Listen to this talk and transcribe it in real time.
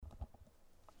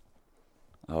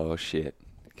Oh, shit.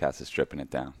 Cass is stripping it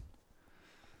down.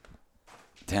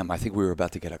 Damn, I think we were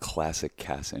about to get a classic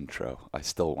Cass intro. I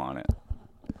still want it.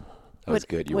 That was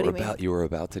good. You were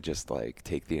about to just like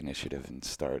take the initiative and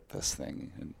start this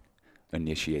thing and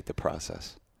initiate the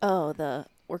process. Oh,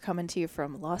 we're coming to you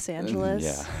from Los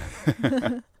Angeles.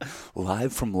 Yeah.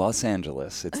 Live from Los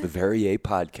Angeles. It's the Very A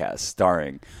podcast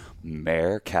starring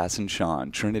Mayor Cass and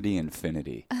Sean, Trinity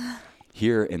Infinity.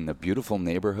 Here in the beautiful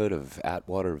neighborhood of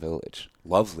Atwater Village.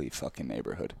 Lovely fucking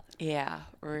neighborhood. Yeah,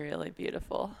 really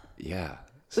beautiful. Yeah.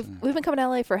 We've been coming to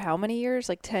LA for how many years?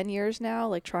 Like 10 years now,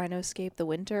 like trying to escape the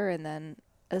winter. And then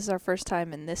this is our first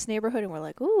time in this neighborhood. And we're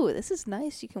like, ooh, this is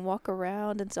nice. You can walk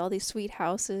around and see all these sweet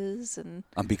houses. And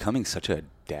I'm becoming such a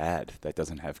dad that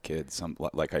doesn't have kids.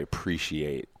 I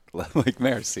appreciate, like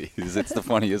Mercy. It's the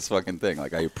funniest fucking thing.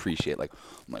 Like I appreciate, I'm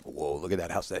like, whoa, look at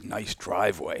that house, that nice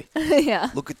driveway. yeah.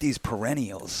 Look at these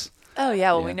perennials. Oh,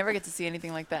 yeah. Well, Yeah. we never get to see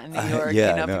anything like that in New York.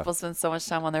 Yeah, no. People spend so much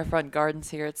time on their front gardens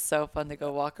here. It's so fun to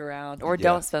go walk around. Or Yeah.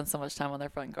 don't spend so much time on their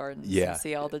front gardens Yeah. and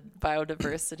see all the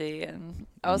biodiversity. And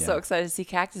I was so excited to see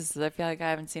cactuses. I feel like I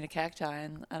haven't seen a cacti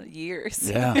in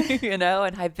years. Yeah.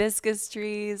 And hibiscus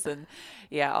trees. And,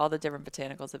 yeah, all the different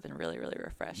botanicals have been really, really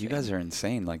refreshing. You guys are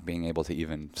insane, like being able to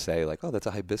even say, like, oh, that's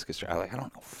a hibiscus tree. I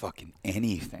don't know fucking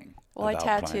anything. Well, I about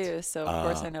tattoo, plants. so of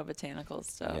course I know botanical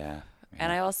stuff. Yeah. And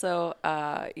I also,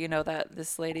 that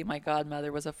this lady, my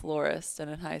godmother, was a florist, and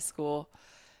in high school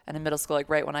and in middle school, like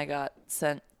right when I got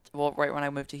sent, right when I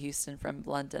moved to Houston from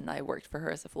London, I worked for her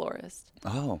as a florist.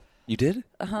 Oh, you did?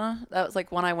 Uh-huh. That was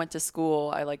like when I went to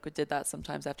school, I did that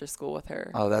sometimes after school with her.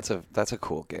 Oh, that's a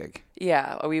cool gig.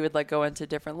 Yeah, we would go into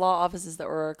different law offices that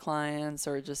were our clients,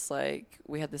 or just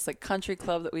we had this country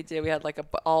club that we did. We had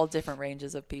all different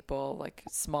ranges of people, like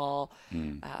small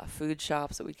food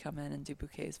shops that we'd come in and do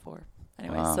bouquets for.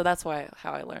 Anyway, Wow. So that's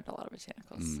how I learned a lot of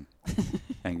botanicals.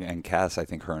 And Cass, I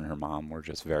think her and her mom were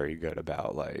just very good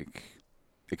about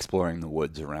exploring the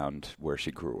woods around where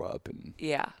she grew up. And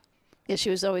Yeah. Yeah,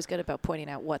 she was always good about pointing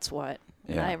out what's what.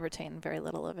 And Yeah. I retained very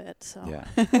little of it. So yeah.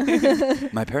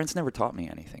 My parents never taught me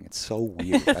anything. It's so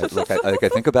weird. I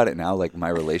think about it now, my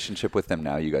relationship with them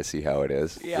now, you guys see how it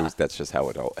is. Yeah. That's just how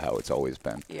it's always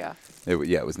been. Yeah. It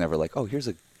was never like, oh, here's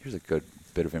a good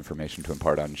bit of information to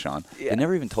impart on Sean. Yeah. They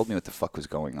never even told me what the fuck was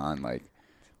going on.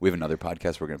 We have another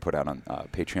podcast we're going to put out on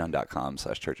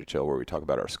patreon.com/churchofchill where we talk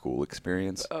about our school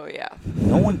experience. Oh, yeah.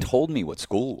 No one told me what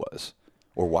school was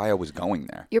or why I was going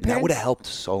there. Your That parents- would have helped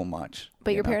so much.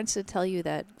 But your know? parents did tell you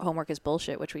that homework is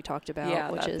bullshit, which we talked about,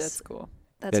 Yeah, which that's cool.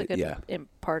 that's a That- good yeah.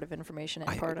 part of information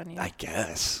to impart on you. I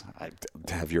guess.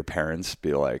 To have your parents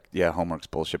be like, yeah, homework's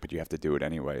bullshit, but you have to do it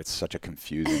anyway. It's such a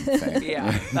confusing thing.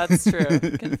 Yeah, that's true.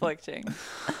 Conflicting.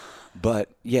 But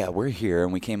yeah, we're here,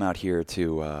 and we came out here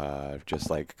to just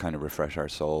kind of refresh our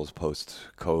souls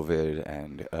post-COVID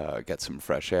and get some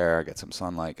fresh air, get some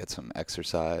sunlight, get some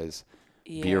exercise,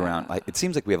 Yeah. be around. It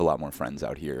seems like we have a lot more friends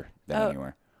out here than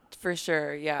anywhere. For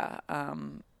sure, yeah.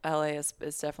 LA is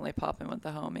definitely popping with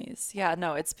the homies. Yeah,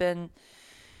 no, it's been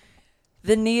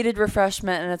the needed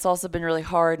refreshment, and it's also been really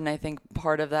hard, and I think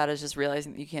part of that is just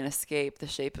realizing that you can't escape the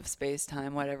shape of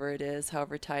space-time, whatever it is,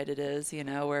 however tight it is,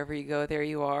 wherever you go, there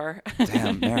you are.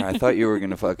 Damn, Mara, I thought you were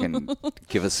going to fucking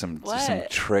give us some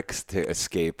What? tricks to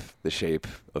escape the shape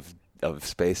of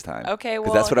space-time. Okay, 'Cause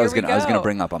well, that's what I was here going we to go.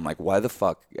 bring up. I'm like, why the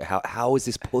fuck? How is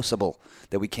this possible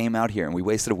that we came out here and we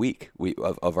wasted a week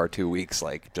of our 2 weeks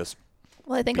just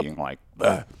well, I think being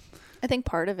Ugh. I think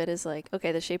part of it is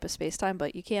okay, the shape of space-time,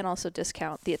 but you can't also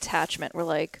discount the attachment. We're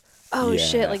like, oh,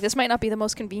 shit, Yeah. this might not be the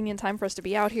most convenient time for us to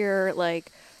be out here.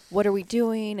 What are we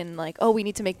doing? And oh, we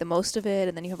need to make the most of it.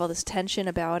 And then you have all this tension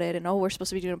about it. And, oh, we're supposed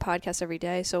to be doing a podcast every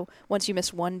day. So once you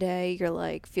miss one day,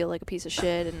 you're feel like a piece of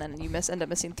shit. And then you end up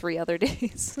missing 3 other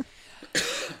days.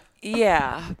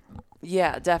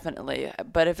 Yeah, definitely.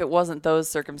 But if it wasn't those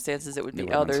circumstances, it would be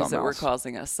would've been others that something were else.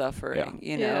 causing us suffering.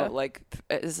 Yeah.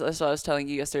 As I was telling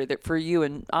you yesterday, that for you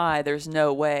and I, there's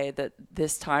no way that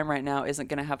this time right now isn't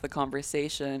going to have the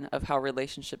conversation of how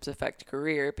relationships affect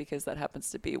career, because that happens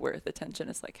to be where the tension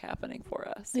is happening for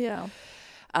us. Yeah.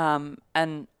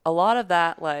 And a lot of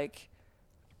that,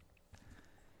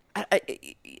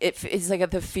 it's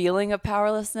the feeling of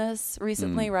powerlessness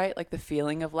recently, right? The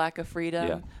feeling of lack of freedom,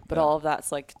 Yeah. but Yeah. all of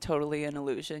that's totally an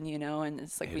illusion, and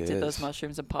it's we It did those is.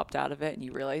 mushrooms and popped out of it, and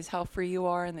you realize how free you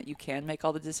are, and that you can make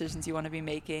all the decisions you want to be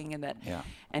making, and that Yeah.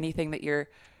 anything that you're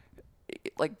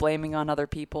blaming on other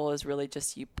people is really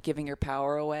just you giving your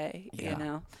power away,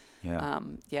 Yeah.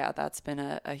 Yeah. that's been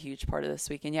a huge part of this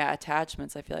week. And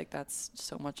attachments, I feel like that's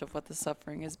so much of what the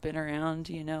suffering has been around,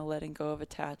 letting go of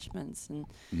attachments and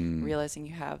realizing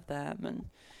you have them.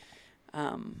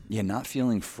 Yeah, not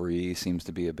feeling free seems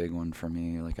to be a big one for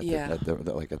me. Like Yeah.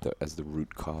 as the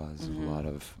root cause of a Mhm. lot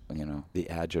of the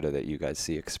agita that you guys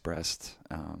see expressed,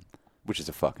 which is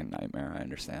a fucking nightmare. I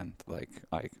understand. Like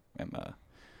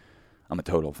I'm a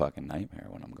total fucking nightmare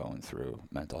when I'm going through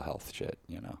mental health shit.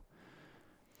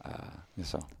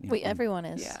 So Everyone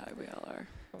is. Yeah, we all are.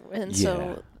 And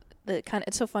so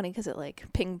it's so funny because it like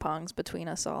ping pongs between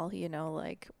us all,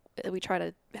 like we try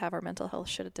to have our mental health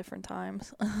shit at different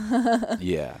times.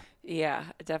 Yeah. Yeah,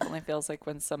 it definitely feels like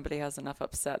when somebody has enough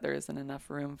upset, there isn't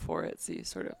enough room for it. So you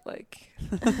sort of like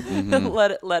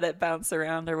Mhm. let it bounce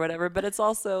around or whatever. But it's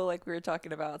also like we were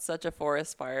talking about, such a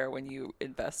forest fire when you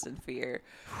invest in fear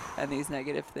and these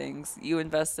negative things. You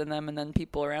invest in them, and then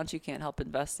people around you can't help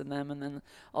invest in them, and then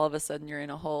all of a sudden you're in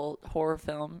a whole horror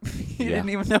film you Yeah. didn't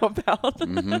even know about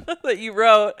Mhm. that you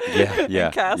wrote Yeah,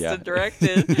 and cast yeah. and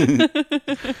directed.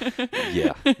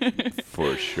 Yeah,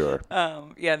 for sure.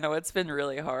 Yeah, no, it's been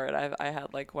really hard. I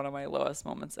had like one of my lowest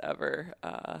moments ever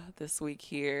this week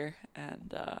here,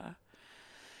 and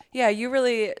yeah, you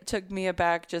really took me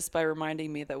aback just by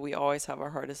reminding me that we always have our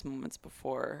hardest moments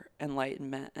before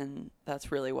enlightenment, and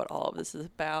that's really what all of this is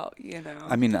about,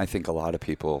 I mean, I think a lot of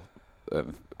people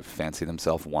fancy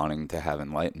themselves wanting to have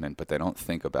enlightenment, but they don't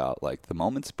think about like the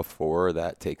moments before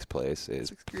that takes place It's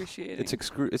is excruciating.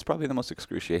 it's probably the most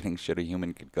excruciating shit a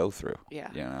human could go through.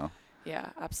 Yeah.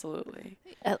 Yeah, absolutely.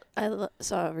 I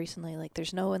saw recently, like,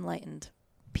 there's no enlightened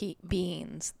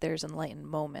beings, there's enlightened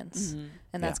moments. Mhm.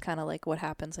 And that's kind of like what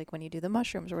happens, like, when you do the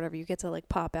mushrooms or whatever, you get to, like,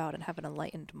 pop out and have an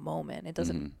enlightened moment. It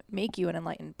doesn't make you an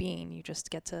enlightened being. You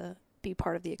just get to be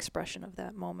part of the expression of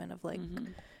that moment of, like,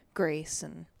 grace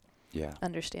and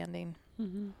understanding.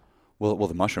 Mm-hmm. Well,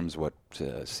 the mushrooms what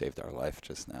saved our life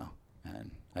just now,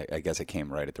 and I guess it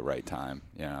came right at the right time.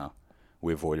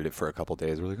 We avoided it for a couple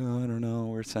days. We're like, oh, I don't know,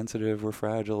 we're sensitive, we're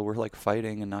fragile, we're like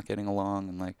fighting and not getting along,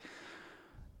 and like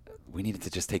we needed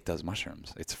to just take those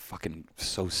mushrooms. It's fucking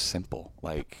so simple.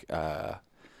 Like I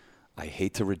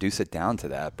hate to reduce it down to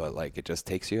that, but like it just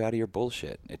takes you out of your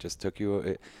bullshit. It just took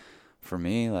you. For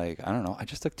me, like I don't know, I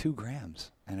just took 2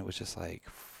 grams, and it was just like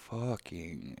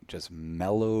fucking just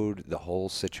mellowed the whole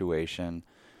situation.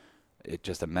 It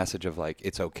just a message of like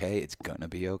it's okay, it's gonna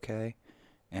be okay,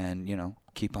 and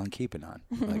keep on keeping on.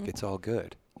 Like it's all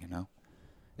good.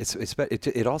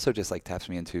 It also just like taps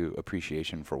me into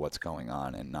appreciation for what's going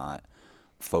on and not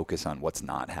focus on what's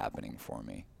not happening for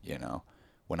me.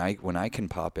 When I can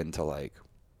pop into like,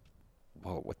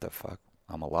 whoa, what the fuck?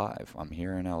 I'm alive. I'm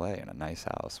here in LA in a nice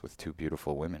house with 2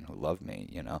 beautiful women who love me.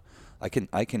 I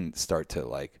can start to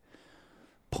like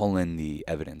pull in the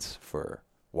evidence for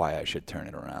why I should turn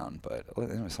it around. But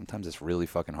sometimes it's really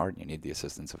fucking hard, and you need the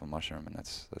assistance of a mushroom, and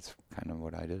that's kind of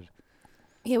what I did.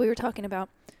 Yeah, we were talking about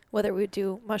whether we would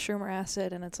do mushroom or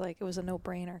acid, and it's like it was a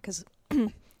no-brainer because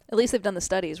at least they've done the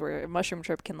studies where a mushroom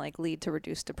trip can like lead to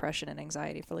reduced depression and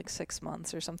anxiety for like 6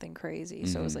 months or something crazy.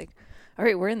 So it was like, all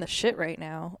right, we're in the shit right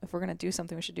now. If we're going to do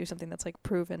something, we should do something that's like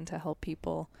proven to help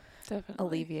people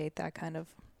alleviate that kind of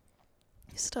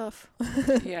stuff.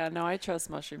 Yeah, no, I trust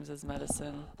mushrooms as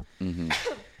medicine. Mm-hmm.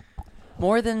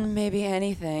 More than maybe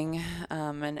anything.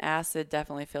 And acid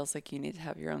definitely feels like you need to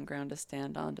have your own ground to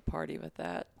stand on to party with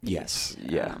that. Yes.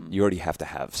 Yeah. You already have to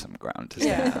have some ground to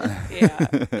stand on.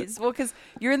 Yeah. Well, because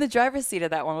you're in the driver's seat of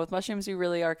that one. With mushrooms, you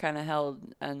really are kind of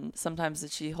held, and sometimes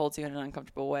she holds you in an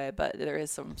uncomfortable way, but there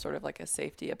is some sort of like a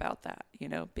safety about that,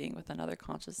 being with another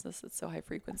consciousness that's so high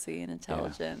frequency and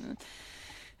intelligent.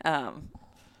 Yeah.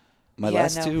 My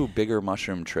last 2 bigger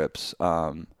mushroom trips,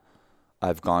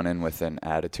 I've gone in with an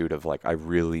attitude of like, I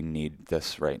really need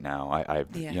this right now.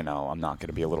 I'm not going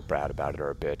to be a little brat about it or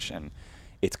a bitch. And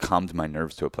it's calmed my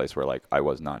nerves to a place where like I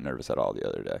was not nervous at all the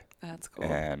other day. That's cool.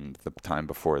 And the time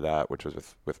before that, which was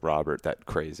with Robert, that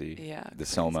crazy,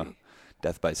 Soma,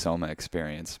 death by Soma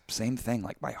experience, same thing.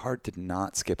 Like my heart did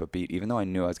not skip a beat, even though I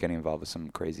knew I was getting involved with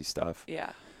some crazy stuff.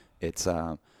 Yeah. It's,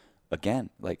 again,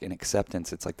 like an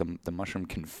acceptance. It's like the mushroom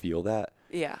can feel that.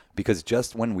 Yeah. Because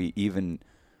just when we even...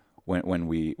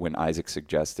 When Isaac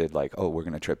suggested like, oh, we're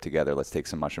gonna trip together, let's take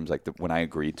some mushrooms. Like when I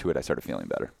agreed to it, I started feeling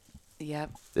better.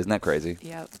 Yep. Isn't that crazy?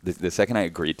 Yep. The second I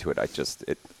agreed to it,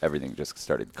 everything just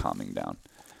started calming down.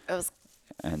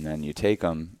 And then you take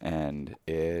them, and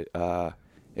it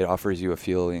offers you a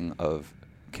feeling of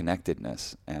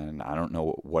connectedness, and I don't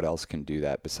know what else can do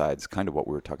that besides kind of what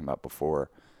we were talking about before,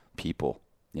 people.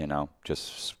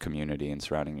 Just community and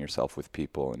surrounding yourself with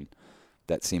people, and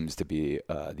that seems to be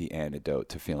the antidote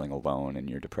to feeling alone in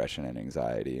your depression and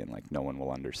anxiety, and like no one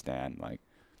will understand. Like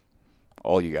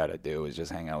all you got to do is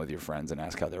just hang out with your friends and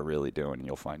ask how they're really doing, and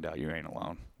you'll find out you ain't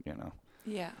alone.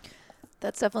 Yeah.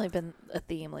 That's definitely been a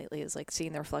theme lately, is like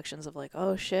seeing the reflections of like,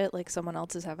 oh shit, like someone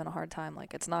else is having a hard time.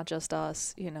 Like it's not just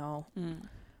us, you know.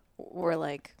 We're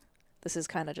like, this is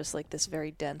kind of just like this very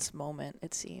dense moment,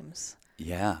 it seems.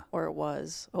 Yeah. Or it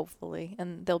was, hopefully.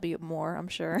 And there'll be more, I'm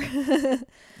sure.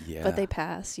 Yeah. But they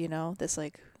pass, you know, this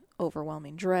like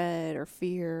overwhelming dread or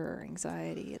fear or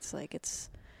anxiety. It's like it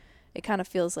kind of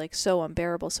feels like so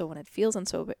unbearable. So when it feels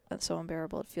so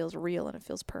unbearable, it feels real and it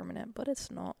feels permanent, but it's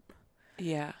not.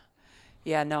 Yeah.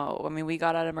 Yeah, no. I mean, we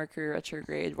got out of Mercury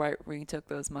retrograde right when we took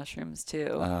those mushrooms too.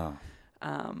 Oh.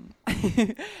 And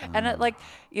it, like,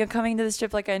 you know, coming to this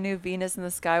trip, like I knew Venus in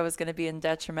the sky was going to be in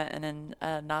detriment and in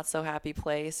a not so happy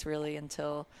place really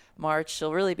until March.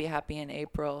 She'll really be happy in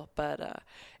April, but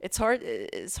it's hard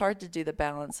to do the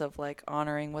balance of like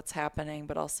honoring what's happening,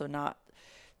 but also not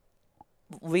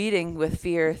leading with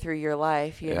fear through your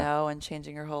life, you know, and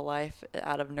changing your whole life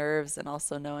out of nerves, and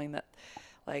also knowing that,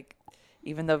 like,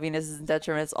 even though Venus is in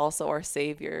detriment, it's also our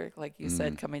savior. Like you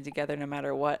said, coming together no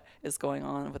matter what is going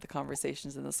on with the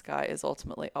conversations in the sky is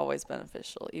ultimately always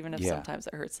beneficial, even if sometimes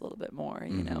it hurts a little bit more,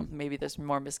 you know, maybe there's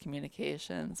more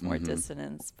miscommunications, more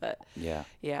dissonance, but yeah,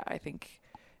 I think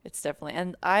it's definitely,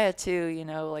 and Aya too, you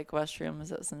know, like mushrooms,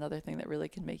 that's another thing that really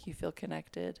can make you feel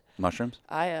connected. Mushrooms?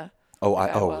 Aya. Oh,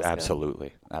 Ayahuasca.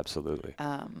 absolutely. Absolutely.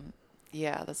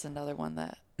 Yeah, that's another one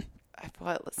that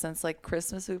since like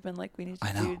Christmas we've been like, we need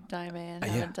to do Daime and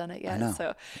haven't done it yet.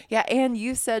 So yeah, and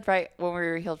you said right when we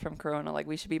were healed from Corona, like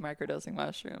we should be microdosing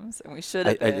mushrooms, and we should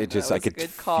have been. I could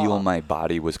feel my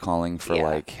body was calling for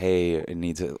like, hey, it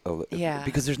needs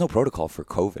because there's no protocol for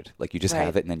COVID. Like you just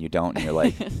have it and then you don't, and you're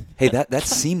like, hey, that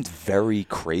seemed very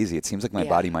crazy. It seems like my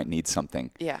body might need something.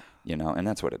 Yeah. You know, and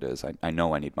that's what it is. I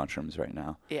know I need mushrooms right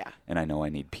now. Yeah. And I know I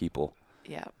need people.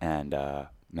 Yeah. And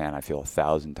man, I feel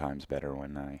 1,000 times better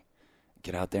when I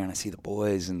get out there and I see the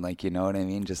boys and, like, you know what I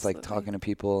mean? Just like talking to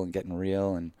people and getting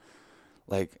real. And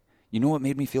like, you know what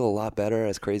made me feel a lot better,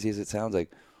 as crazy as it sounds? Like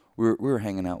we were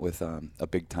hanging out with a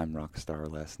big time rock star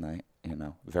last night, you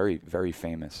know, very, very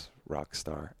famous rock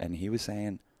star. And he was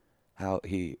saying how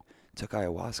he took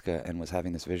ayahuasca and was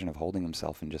having this vision of holding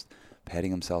himself and just petting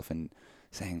himself and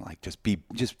saying like,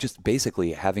 just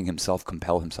basically having himself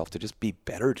compel himself to just be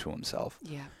better to himself.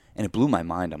 Yeah. And it blew my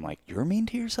mind. I'm like, you're mean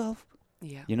to yourself?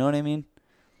 Yeah. You know what I mean?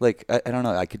 Like, I don't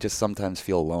know. I could just sometimes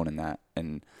feel alone in that.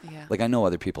 And like, I know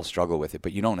other people struggle with it,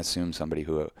 but you don't assume somebody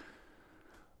who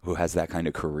has that kind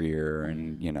of career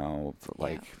and, you know,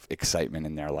 like excitement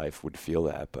in their life would feel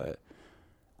that. But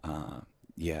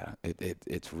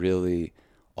it's really,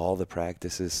 all the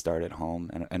practices start at home.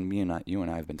 And you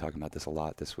and I have been talking about this a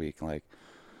lot this week. Like,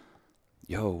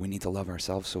 we need to love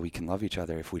ourselves so we can love each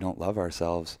other. If we don't love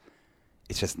ourselves,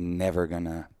 it's just never going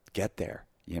to get there.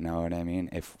 You know what I mean?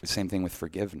 Same thing with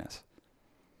forgiveness.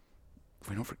 If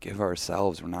we don't forgive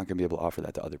ourselves, we're not going to be able to offer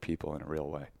that to other people in a real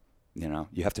way. You know,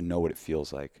 you have to know what it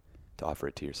feels like to offer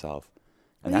it to yourself.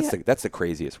 And that's the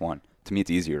craziest one. To me, it's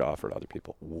easier to offer to other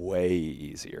people. Way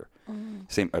easier.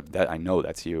 Same. I know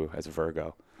that's you as a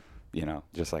Virgo. You know,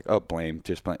 just like, blame.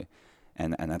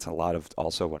 And that's a lot of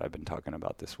also what I've been talking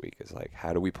about this week is like,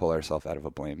 how do we pull ourselves out of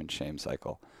a blame and shame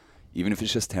cycle? Even if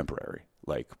it's just temporary.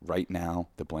 Like right now,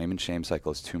 the blame and shame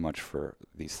cycle is too much for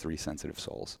these 3 sensitive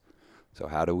souls. So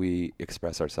how do we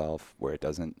express ourselves where it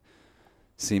doesn't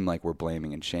seem like we're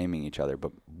blaming and shaming each other?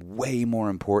 But way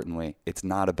more importantly, it's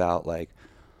not about like,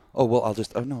 I'll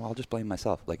just blame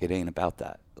myself. Like it ain't about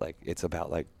that. Like it's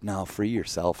about like, no, free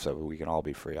yourself so we can all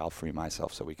be free. I'll free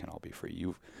myself so we can all be free.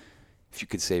 If you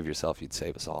could save yourself, you'd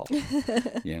save us all.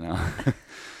 You know?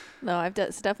 No,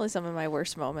 it's definitely some of my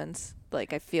worst moments.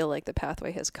 Like I feel like the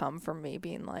pathway has come from me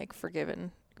being like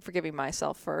forgiving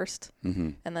myself first,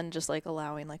 and then just like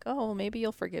allowing like, oh, maybe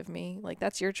you'll forgive me. Like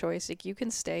that's your choice. Like you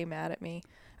can stay mad at me.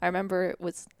 I remember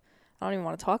I don't even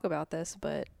want to talk about this,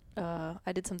 but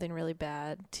I did something really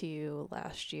bad to you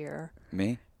last year.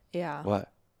 Me? Yeah.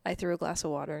 What? I threw a glass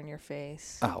of water in your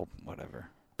face. Oh, whatever.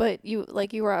 But you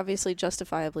were obviously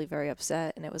justifiably very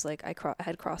upset, and it was like I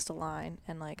had crossed a line,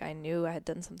 and like I knew I had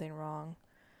done something wrong,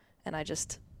 and I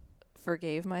just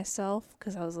forgave myself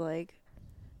because I was like,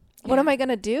 what am I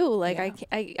gonna do? Like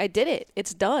I did it.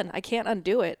 It's done. I can't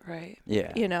undo it. Right.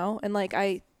 Yeah. You know, and like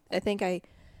I think I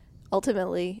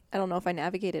ultimately, I don't know if I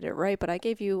navigated it right, but I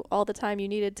gave you all the time you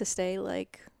needed to stay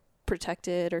like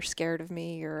protected or scared of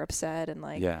me or upset, and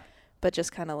like but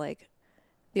just kind of like.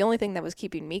 The only thing that was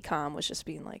keeping me calm was just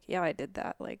being like, I did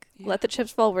that. Like, let the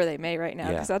chips fall where they may right now,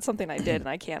 because that's something I did and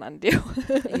I can't undo.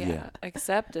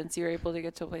 Acceptance. You're able to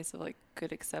get to a place of, like,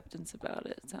 good acceptance about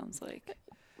it, sounds like.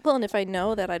 Well, and if I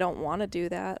know that I don't want to do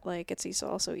that, like, it's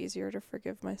also easier to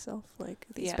forgive myself. Like,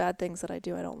 these bad things that I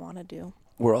do, I don't want to do.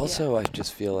 We're also, I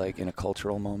just feel like, in a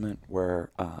cultural moment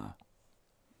where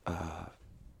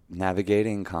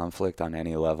navigating conflict on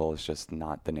any level is just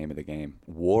not the name of the game.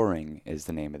 Warring is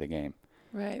the name of the game.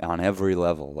 Right. On every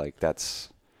level. Like, that's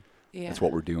Yeah.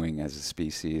 what we're doing as a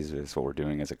species. It's what we're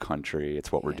doing as a country.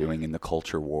 It's what we're doing in the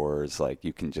culture wars. Like,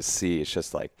 you can just see, it's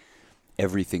just like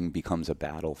everything becomes a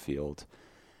battlefield.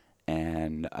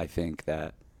 And I think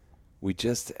that we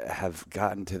just have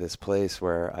gotten to this place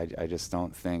where I just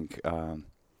don't think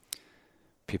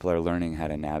people are learning how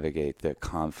to navigate the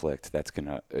conflict that's going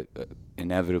to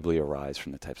inevitably arise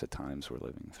from the types of times we're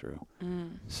living through.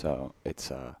 So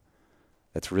it's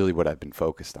that's really what I've been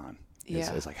focused on.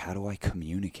 Is like, how do I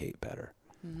communicate better?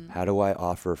 How do I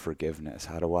offer forgiveness?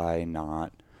 How do I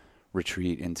not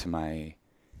retreat into my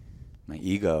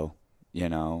ego, you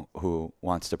know, who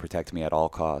wants to protect me at all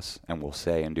costs and will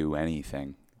say and do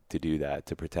anything to do that,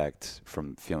 to protect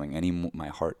from feeling my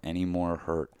heart any more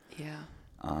hurt. Yeah.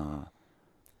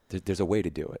 There's a way to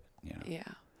do it, you know. Yeah.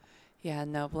 Yeah,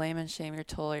 no, blame and shame, you're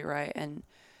totally right. And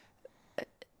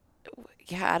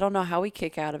I don't know how we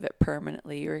kick out of it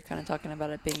permanently. You were kind of talking about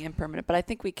it being impermanent, but I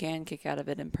think we can kick out of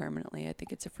it impermanently. I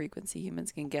think it's a frequency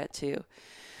humans can get to.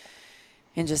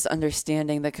 And just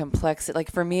understanding the complexity.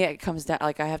 Like, for me, it comes down,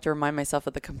 like, I have to remind myself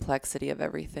of the complexity of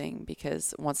everything,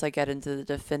 because once I get into the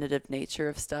definitive nature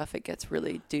of stuff, it gets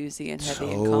really doozy and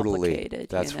heavy and complicated.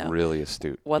 That's really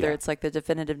astute. Whether it's like the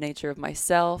definitive nature of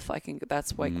myself,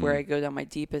 that's like where I go down my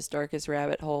deepest, darkest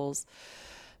rabbit holes.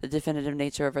 The definitive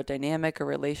nature of a dynamic, a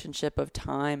relationship, of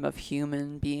time, of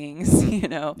human beings, you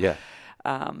know? Yeah.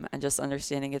 And just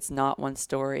understanding it's not one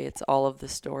story, it's all of the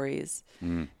stories.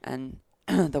 And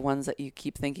the ones that you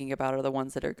keep thinking about are the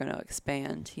ones that are going to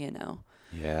expand, you know?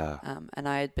 Yeah. And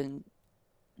I had been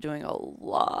doing a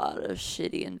lot of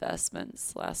shitty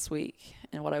investments last week.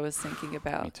 And what I was thinking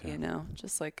about, you know,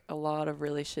 just like a lot of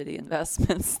really shitty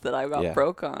investments that I got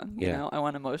broke on, you know, I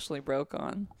went emotionally broke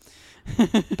on.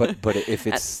 But if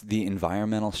it's the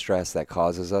environmental stress that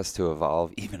causes us to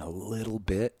evolve even a little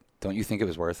bit, don't you think it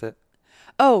was worth it?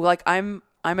 Oh, like I'm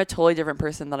a totally different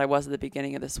person than I was at the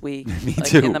beginning of this week. Me like,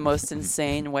 too. In the most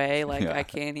insane way. Like, I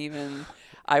can't even.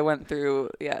 I went through,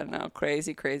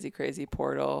 crazy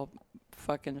portal,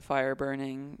 fucking fire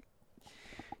burning,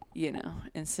 you know,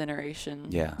 incineration.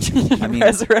 Yeah. I mean,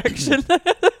 resurrection.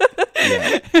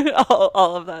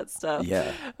 all of that stuff.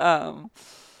 Yeah.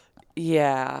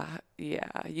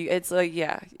 It's like,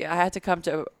 I had to come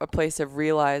to a place of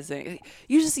realizing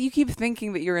you keep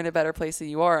thinking that you're in a better place than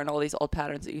you are, and all these old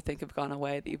patterns that you think have gone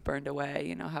away, that you've burned away,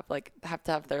 you know, have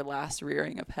to have their last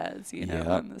rearing of heads, you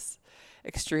know, in this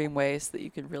extreme ways that you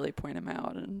can really point them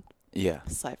out and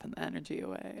siphon the energy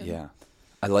away.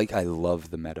 I love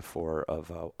the metaphor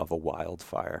of a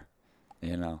wildfire.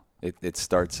 You know, it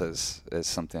starts as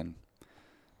something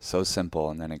so simple,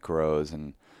 and then it grows.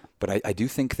 But I do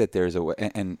think that there's a way,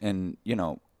 and you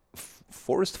know,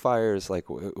 forest fires, like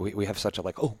we have such a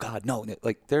like, oh God, no,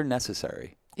 like they're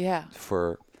necessary. Yeah.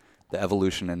 For the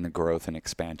evolution and the growth and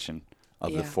expansion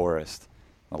of the forest.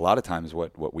 A lot of times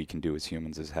what we can do as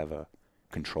humans is have a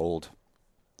controlled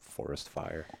forest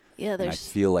fire. Yeah, and I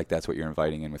feel like that's what you're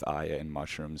inviting in with Aya and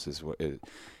mushrooms is what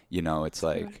you know, it's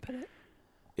like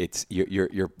it's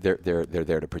you're they're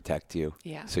there to protect you.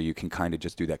 Yeah. So you can kind of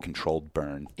just do that controlled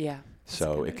burn. Yeah.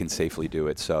 So it can safely do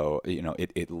it. So, you know,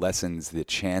 it lessens the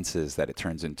chances that it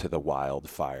turns into the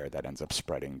wildfire that ends up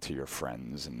spreading to your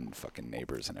friends and fucking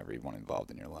neighbors and everyone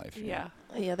involved in your life. Yeah.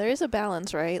 Yeah, there is a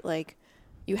balance, right? Like,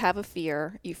 you have a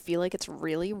fear, you feel like it's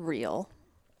really real,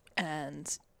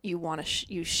 and you want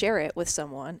to you share it with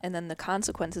someone, and then the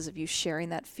consequences of you sharing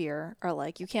that fear are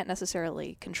like, you can't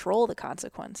necessarily control the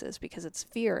consequences because it's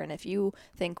fear. And if you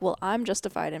think, well, I'm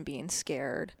justified in being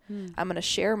scared, I'm going to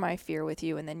share my fear with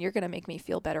you, and then you're going to make me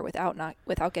feel better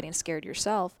without getting scared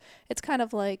yourself, it's kind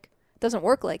of like, doesn't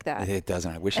work like that. It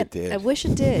doesn't. I wish it did. I wish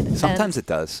it did. Sometimes it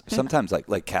does. Sometimes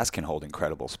like Cass can hold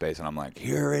incredible space, and I'm like,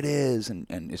 here it is, and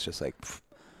it's just like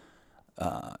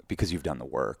because you've done the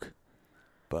work.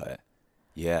 But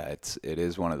yeah, it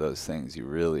is one of those things. You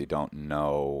really don't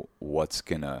know what's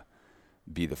gonna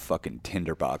be the fucking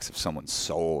tinderbox of someone's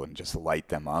soul and just light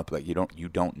them up. Like you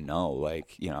don't know.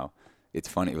 Like, you know, it's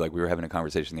funny. Like we were having a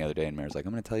conversation the other day, and Mary's like,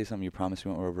 "I'm gonna tell you something. You promised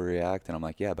you won't overreact." And I'm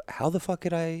like, "Yeah, but how the fuck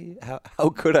could I? How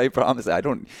could I promise?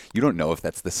 You don't know if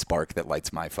that's the spark that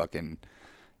lights my fucking,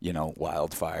 you know,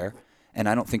 wildfire." And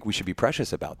I don't think we should be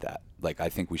precious about that. Like, I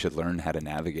think we should learn how to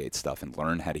navigate stuff and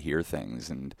learn how to hear things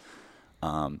and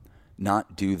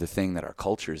not do the thing that our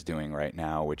culture is doing right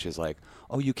now, which is like,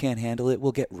 oh, you can't handle it,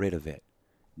 we'll get rid of it.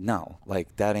 No,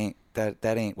 like that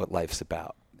ain't what life's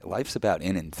about. Life's about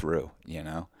in and through, you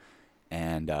know?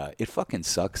 And it fucking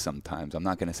sucks sometimes. I'm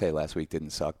not going to say last week didn't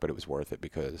suck, but it was worth it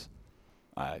because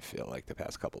I feel like the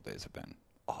past couple days have been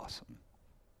awesome.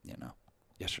 You know,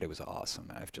 yesterday was awesome.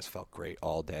 And I've just felt great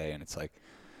all day. And it's like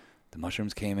the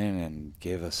mushrooms came in and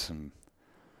gave us some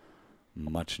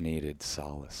much needed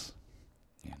solace,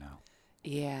 you know.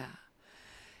 Yeah.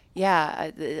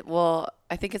 Yeah. Well,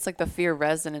 I think it's like the fear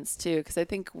resonance too, because I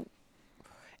think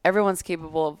everyone's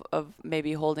capable of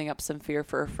maybe holding up some fear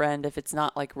for a friend if it's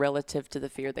not like relative to the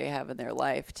fear they have in their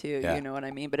life too. Yeah. You know what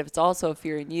I mean? But if it's also a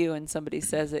fear in you and somebody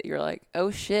says it, you're like, oh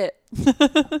shit.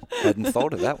 Hadn't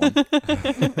thought of that one.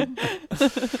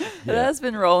 It has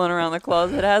been rolling around the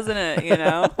closet, hasn't it? You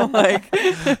know, like,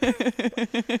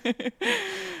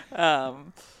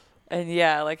 and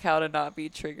yeah, like how to not be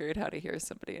triggered, how to hear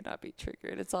somebody and not be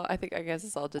triggered. It's all, I guess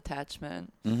it's all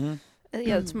detachment. Mm-hmm.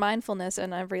 Yeah, it's mindfulness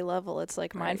on every level. It's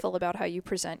like Right. mindful about how you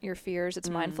present your fears. It's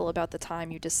mindful about the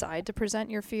time you decide to present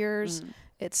your fears.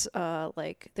 It's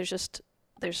like there's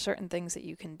certain things that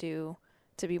you can do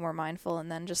to be more mindful, and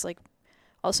then just like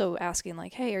also asking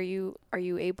like, hey, are you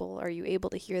able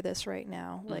to hear this right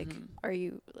now? Like, are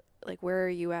you like, where are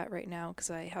you at right now?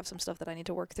 Because I have some stuff that I need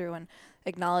to work through, and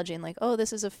acknowledging like, oh,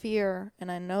 this is a fear,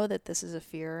 and I know that this is a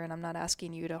fear, and I'm not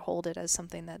asking you to hold it as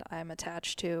something that I'm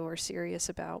attached to or serious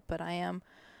about, but I am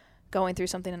going through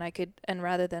something, and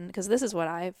rather than, because this is what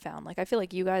I've found, like I feel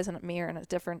like you guys and me are in a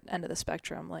different end of the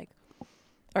spectrum, like,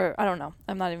 or I don't know,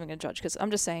 I'm not even gonna judge, because I'm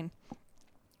just saying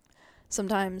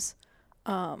sometimes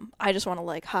I just want to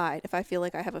like hide. If I feel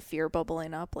like I have a fear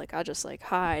bubbling up, like I'll just like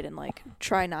hide and like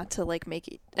try not to like make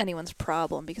it anyone's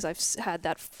problem, because I've had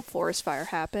that forest fire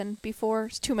happen before.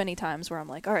 It's too many times where I'm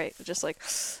like, all right, just like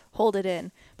hold it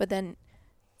in. But then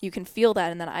you can feel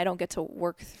that, and then I don't get to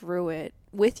work through it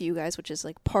with you guys, which is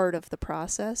like part of the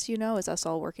process, you know, is us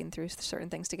all working through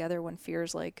certain things together when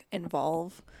fears like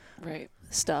involve Right.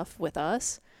 stuff with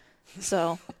us.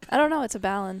 So I don't know, it's a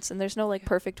balance, and there's no like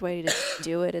perfect way to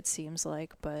do it, it seems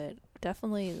like, but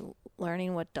definitely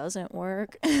learning what doesn't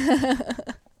work.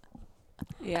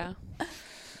 Yeah.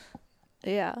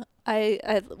 Yeah.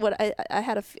 I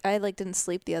like didn't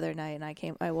sleep the other night,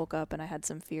 and I woke up and I had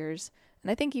some fears, and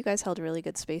I think you guys held really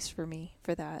good space for me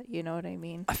for that, you know what I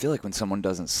mean? I feel like when someone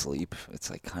doesn't sleep, it's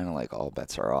like kind of like all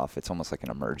bets are off. It's almost like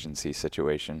an emergency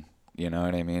situation. You know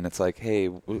what I mean? It's like, hey,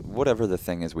 whatever the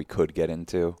thing is we could get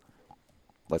into,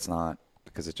 let's not,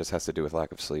 because it just has to do with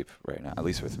lack of sleep right now. At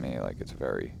least with me, like it's a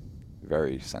very,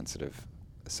 very sensitive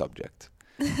subject.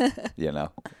 You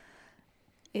know?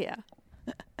 Yeah.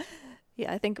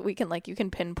 Yeah, I think we can like, you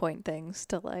can pinpoint things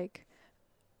to like,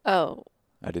 oh,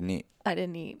 I didn't eat. I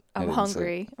didn't eat. I I'm didn't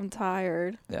hungry. I'm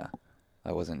tired. Yeah.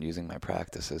 I wasn't using my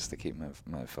practices to keep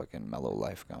my fucking mellow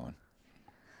life going.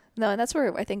 No, and that's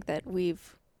where I think that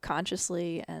we've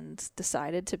consciously and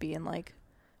decided to be in like,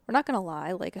 we're not going to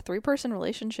lie, like a 3-person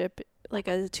relationship, like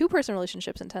a 2-person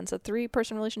relationship's intense. A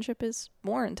 3-person relationship is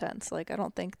more intense. Like, I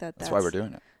don't think that's That's why we're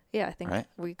doing it. Yeah, I think right?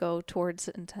 we go towards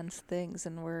intense things,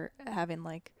 and we're having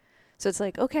like, so it's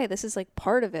like, okay, this is like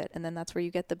part of it. And then that's where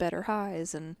you get the better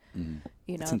highs, and,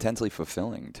 you know. It's intensely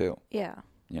fulfilling too. Yeah.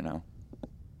 You know,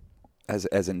 as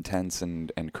intense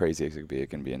and crazy as it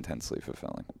can be intensely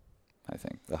fulfilling. I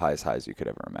think the highest highs you could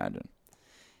ever imagine.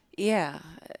 Yeah.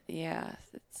 Yeah.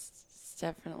 It's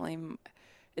definitely,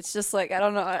 it's just like, I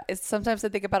don't know. It's sometimes I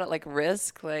think about it like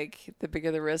risk, like the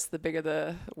bigger the risk, the bigger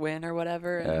the win or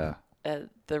whatever. And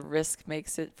the risk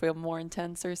makes it feel more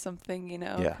intense or something, you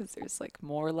know, Yeah. because there's like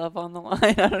more love on the line.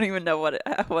 I don't even know what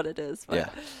it is,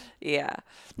 but yeah.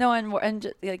 No,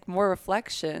 and like more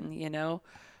reflection, you know,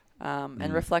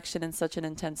 and reflection in such an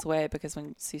intense way, because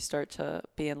once you start to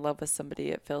be in love with somebody,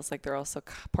 it feels like they're also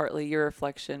partly your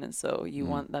reflection, and so you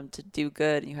want them to do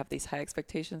good, and you have these high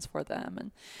expectations for them.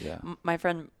 And my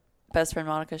best friend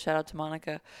Monica, shout out to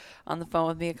Monica, on the phone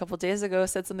with me a couple days ago,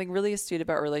 said something really astute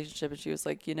about relationship, and she was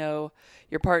like, you know,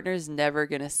 your partner's never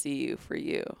gonna see you for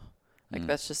you, like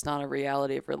that's just not a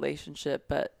reality of relationship.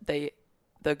 But the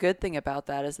good thing about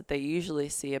that is that they usually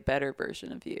see a better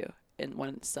version of you, and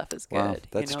when stuff is good. Wow,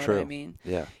 that's you know true. what I mean?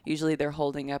 Yeah. Usually they're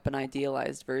holding up an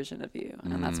idealized version of you.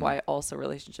 And that's why also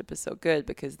relationship is so good,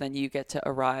 because then you get to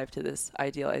arrive to this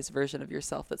idealized version of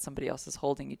yourself that somebody else is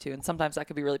holding you to. And sometimes that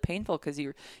could be really painful, because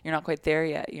you're not quite there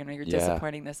yet. You know, you're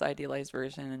disappointing this idealized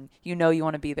version, and you know you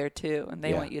want to be there too, and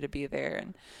they want you to be there.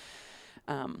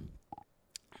 And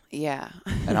yeah.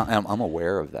 And I'm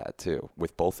aware of that too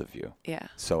with both of you. Yeah.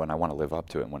 So, and I want to live up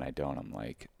to it. And when I don't, I'm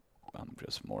like, I'm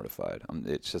just mortified.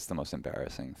 It's just the most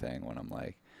embarrassing thing when I'm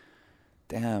like,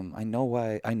 damn, I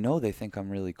know they think I'm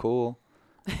really cool,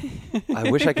 I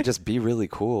wish I could just be really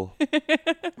cool.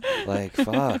 Like,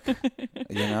 fuck.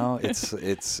 You know,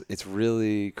 it's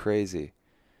really crazy.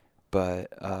 But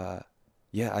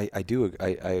yeah,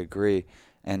 I agree.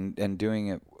 And doing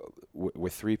it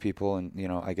with 3 people, and you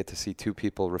know, I get to see 2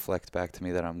 people reflect back to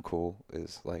me that I'm cool,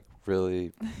 is like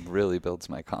really builds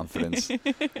my confidence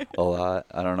a lot.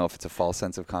 I don't know if it's a false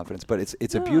sense of confidence, but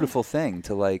it's a beautiful thing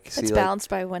to like see. It's like, balanced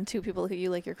by when 2 people who you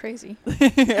like you're crazy.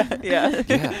 Yeah.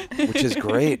 yeah, which is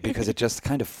great because it just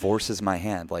kind of forces my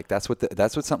hand. Like that's what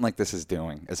something like this is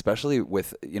doing, especially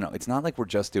with, you know, it's not like we're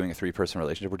just doing a 3-person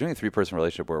relationship. We're doing a 3-person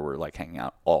relationship where we're like hanging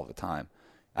out all the time.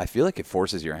 I feel like it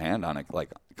forces your hand on it,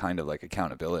 like kind of like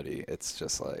accountability. It's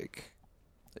just like,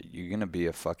 are you going to be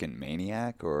a fucking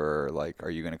maniac, or like, are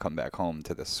you going to come back home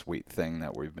to this sweet thing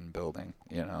that we've been building,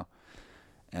 you know?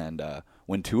 And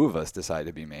when 2 of us decide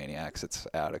to be maniacs, it's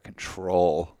out of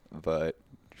control. But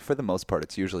for the most part,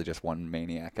 it's usually just one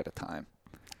maniac at a time.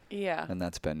 Yeah. And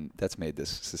that's made this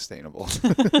sustainable.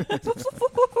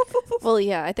 Well,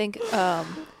 yeah, I think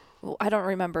I don't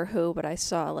remember who, but I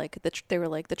saw like they were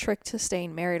like the trick to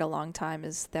staying married a long time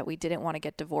is that we didn't want to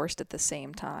get divorced at the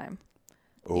same time.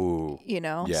 Ooh. You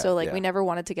know, Yeah, so like yeah. we never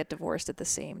wanted to get divorced at the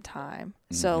same time.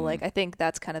 So like I think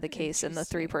that's kind of the case in the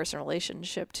 3-person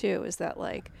relationship too, is that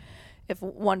like if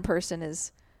one person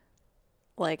is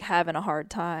like having a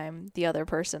hard time, the other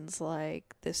person's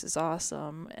like, this is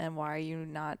awesome, and why are you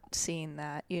not seeing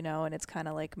that, you know? And it's kind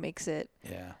of like makes it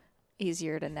Yeah.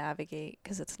 easier to navigate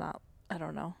because it's not, I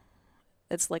don't know,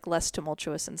 it's like less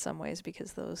tumultuous in some ways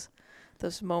because those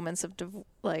moments of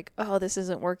like, oh, this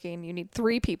isn't working, you need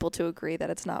 3 people to agree that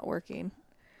it's not working,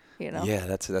 you know? Yeah,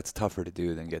 that's tougher to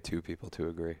do than get 2 people to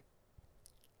agree.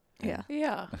 Yeah.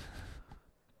 Yeah.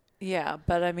 Yeah,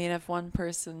 but I mean, if one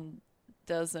person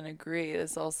doesn't agree,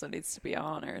 this also needs to be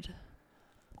honored.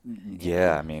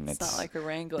 Yeah, I mean, It's not like a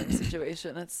wrangling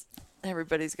situation. It's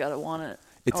everybody's got to want it,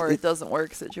 It's- or it- it doesn't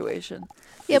work situation.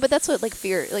 Yeah, but that's what like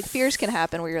fears can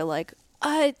happen where you're like,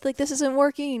 this isn't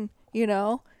working, you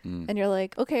know? And you're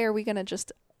like, okay, are we going to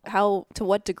just, to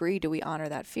what degree do we honor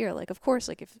that fear? Like, of course,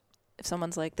 like if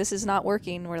someone's like, this is not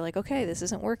working, we're like, okay, this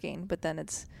isn't working. But then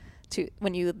it's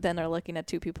when you then are looking at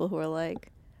 2 people who are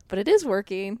like, but it is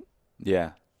working.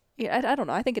 Yeah. Yeah, I don't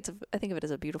know. I think of it as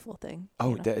a beautiful thing.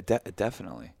 Oh, you know?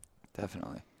 definitely.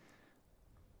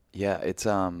 Yeah, it's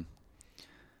kind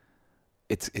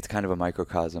of a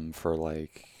microcosm for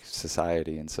like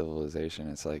society and civilization.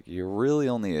 It's like you're really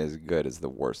only as good as the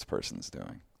worst person's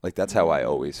doing. Like that's how I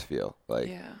always feel. Like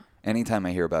Yeah. anytime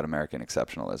I hear about American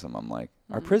exceptionalism, I'm like,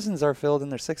 our prisons are filled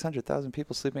and there's 600,000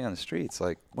 people sleeping on the streets.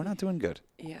 Like we're not doing good.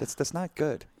 Yeah. That's not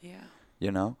good. Yeah.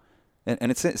 You know?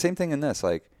 And it's the same thing in this.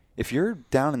 Like if you're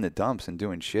down in the dumps and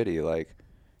doing shitty, like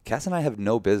Cass and I have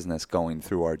no business going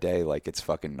through our day like it's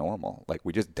fucking normal. Like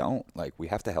we just don't. Like we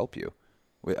have to help you.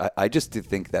 I just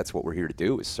think that's what we're here to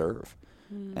do, is serve.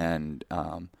 And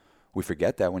we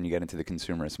forget that when you get into the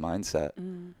consumerist mindset.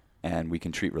 And we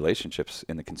can treat relationships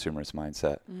in the consumerist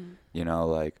mindset. You know,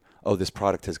 like, oh, this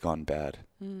product has gone bad.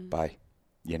 Bye.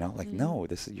 You know, like, no,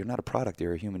 you're not a product.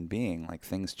 You're a human being. Like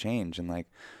things change. And like,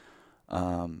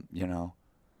 you know,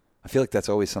 I feel like that's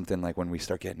always something like when we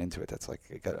start getting into it, that's like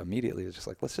immediately it's just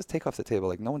like, let's just take off the table.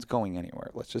 Like no one's going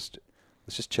anywhere. Let's just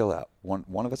chill out.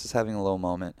 One of us is having a low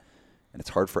moment, and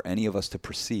it's hard for any of us to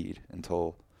proceed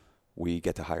until we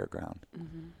get to higher ground.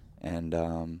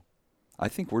 And I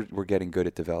think we're getting good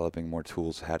at developing more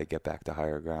tools how to get back to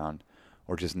higher ground,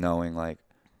 or just knowing like,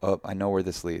 oh, I know where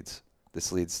this leads.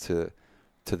 This leads to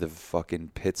the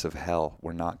fucking pits of hell.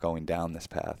 We're not going down this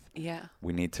path. Yeah.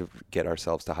 We need to get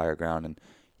ourselves to higher ground, and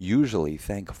usually,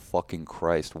 thank fucking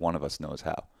Christ, one of us knows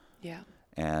how. Yeah.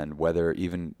 And whether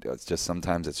even it's just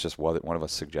sometimes it's just one of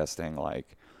us suggesting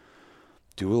like,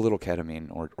 do a little ketamine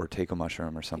or take a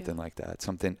mushroom or something like that.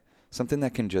 Something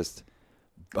that can just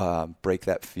break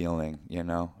that feeling, you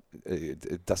know,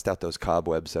 dust out those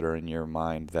cobwebs that are in your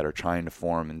mind that are trying to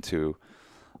form into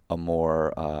a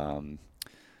more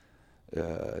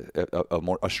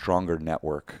a stronger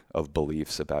network of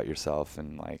beliefs about yourself,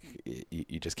 and like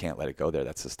you just can't let it go there.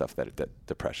 That's the stuff that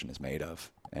depression is made of,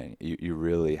 and you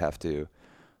really have to,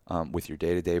 with your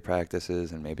day-to-day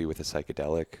practices and maybe with a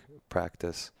psychedelic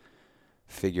practice,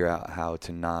 figure out how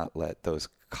to not let those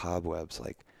cobwebs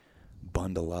like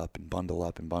bundle up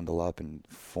and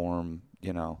form,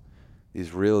 you know,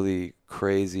 these really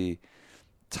crazy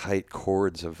tight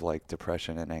cords of like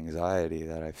depression and anxiety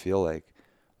that I feel like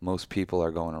most people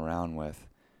are going around with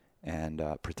and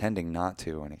pretending not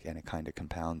to, and it kind of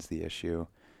compounds the issue.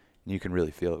 And you can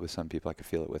really feel it with some people. I could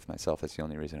feel it with myself. That's the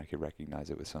only reason I could recognize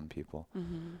it with some people.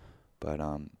 But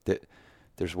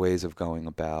there's ways of going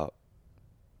about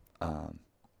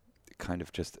kind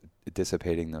of just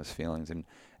dissipating those feelings and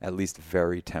at least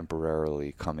very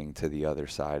temporarily coming to the other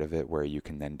side of it where you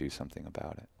can then do something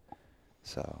about it.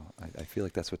 So I feel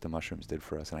like that's what the mushrooms did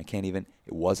for us. And it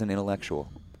wasn't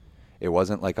intellectual. It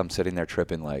wasn't like I'm sitting there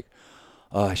tripping like,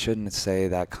 oh, I shouldn't say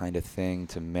that kind of thing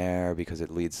to Mare because it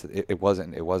leads to, it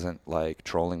wasn't like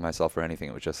trolling myself or anything.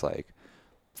 It was just like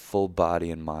full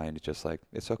body and mind, just like,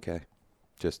 it's okay.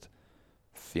 Just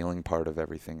feeling part of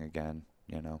everything again,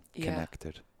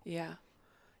 connected. Yeah.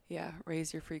 Yeah.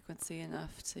 Raise your frequency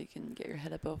enough so you can get your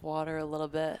head above water a little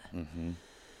bit. Mm-hmm.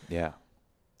 Yeah.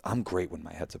 I'm great when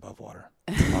my head's above water.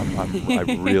 I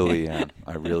really am.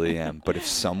 I really am. But if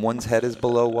someone's head is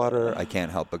below water, I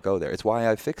can't help but go there. It's why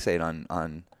I fixate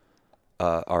on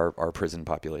our prison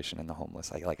population and the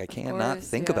homeless. I can't not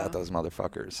think about those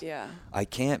motherfuckers. Yeah. I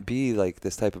can't be like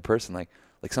this type of person. Like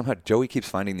somehow Joey keeps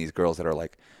finding these girls that are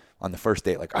like on the first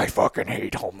date, like, I fucking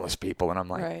hate homeless people. And I'm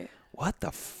like, what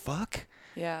the fuck?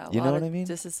 Yeah. You know what I mean?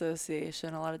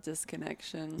 Disassociation, a lot of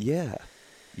disconnection. Yeah.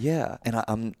 Yeah,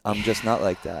 and I'm just not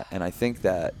like that, and I think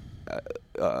that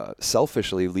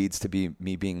selfishly leads to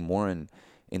me being more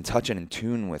in touch and in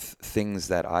tune with things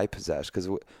that I possess, because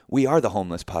we are the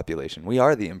homeless population, we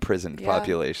are the imprisoned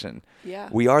population,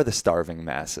 we are the starving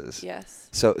masses. Yes.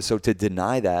 So to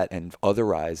deny that and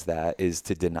otherize that is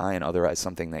to deny and otherize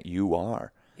something that you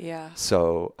are. Yeah.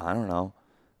 So I don't know.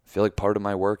 I feel like part of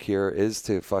my work here is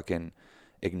to fucking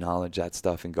acknowledge that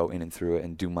stuff and go in and through it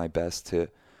and do my best to,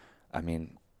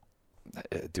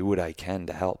 do what I can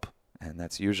to help. And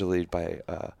that's usually by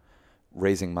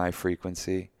raising my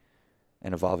frequency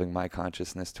and evolving my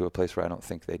consciousness to a place where I don't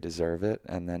think they deserve it,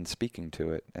 and then speaking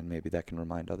to it, and maybe that can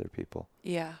remind other people.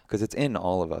 Yeah. Because it's in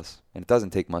all of us, and it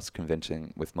doesn't take much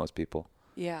convincing with most people.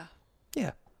 Yeah.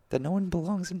 Yeah, that no one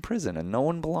belongs in prison, and no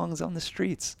one belongs on the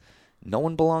streets. No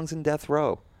one belongs in death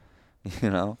row,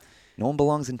 No one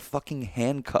belongs in fucking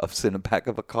handcuffs in the back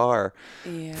of a car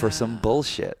for some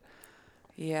bullshit.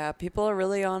 Yeah, people are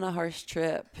really on a harsh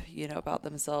trip, about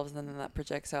themselves, and then that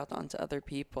projects out onto other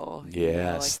people.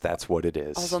 Yes, that's what it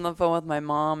is. I was on the phone with my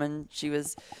mom, and she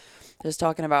was just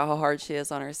talking about how hard she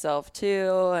is on herself,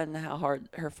 too, and how hard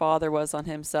her father was on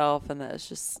himself, and that it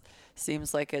just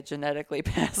seems like a genetically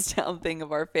passed down thing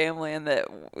of our family, and that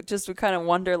just we kind of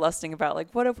wanderlusting about,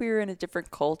 like, what if we were in a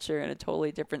different culture, in a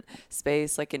totally different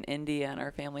space, like in India, and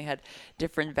our family had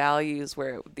different values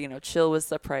where, chill was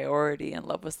the priority and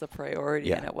love was the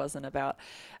priority, and it wasn't about,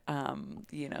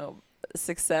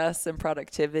 success and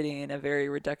productivity in a very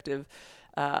reductive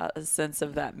sense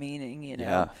of that meaning,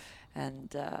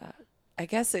 and I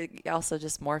guess it also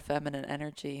just more feminine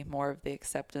energy, more of the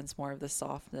acceptance, more of the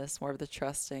softness, more of the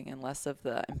trusting, and less of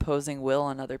the imposing will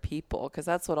on other people. Because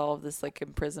that's what all of this like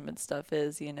imprisonment stuff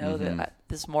is, that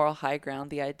this moral high ground,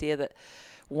 the idea that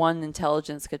one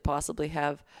intelligence could possibly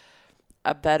have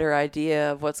a better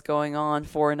idea of what's going on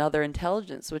for another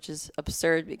intelligence, which is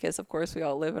absurd because, of course, we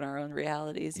all live in our own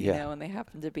realities, and they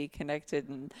happen to be connected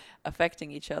and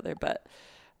affecting each other. But,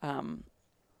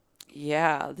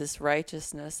 this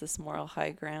righteousness, this moral high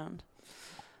ground.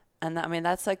 And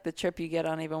that's like the trip you get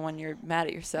on even when you're mad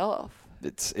at yourself.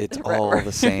 It's all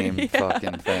the same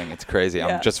fucking thing. It's crazy. Yeah.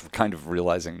 I'm just kind of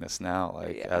realizing this now,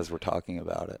 as we're talking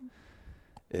about it.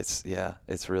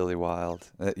 It's really wild.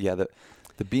 The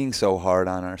being so hard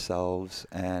on ourselves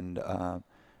and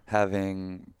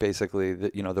having basically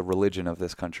the religion of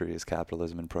this country is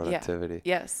capitalism and productivity.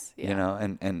 Yes. Yeah.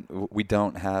 And we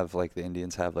don't have, like the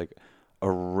Indians have, like a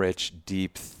rich,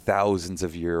 deep, thousands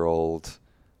of year old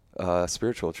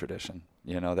spiritual tradition,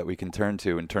 that we can turn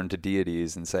to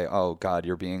deities and say, oh God,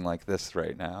 you're being like this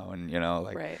right now. And,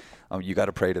 you got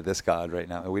to pray to this God right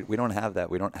now. We don't have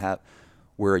that.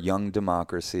 We're a young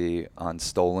democracy on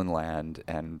stolen land,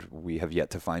 and we have yet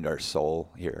to find our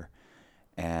soul here.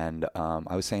 And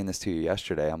I was saying this to you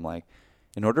yesterday. I'm like,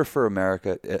 in order for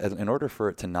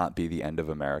it to not be the end of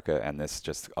America and this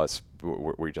just us,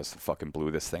 we just fucking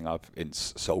blew this thing up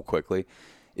so quickly.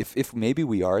 If maybe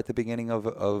we are at the beginning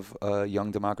of a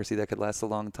young democracy that could last a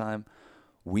long time,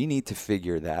 we need to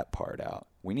figure that part out.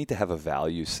 We need to have a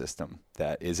value system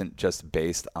that isn't just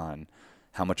based on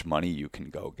how much money you can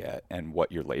go get and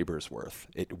what your labor's worth.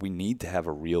 We need to have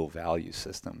a real value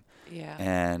system. Yeah.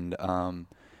 And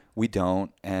we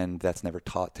don't, and that's never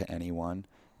taught to anyone.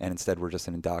 And instead, we're just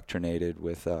indoctrinated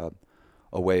with a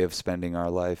way of spending our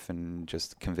life and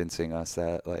just convincing us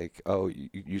that, like, oh,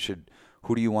 you should.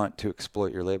 Who do you want to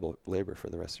exploit your labor for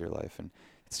the rest of your life? And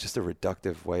it's just a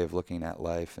reductive way of looking at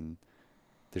life. And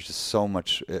there's just so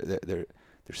much. There's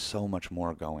so much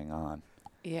more going on.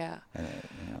 Yeah. And,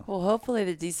 Well, hopefully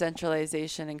the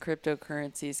decentralization and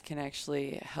cryptocurrencies can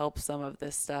actually help some of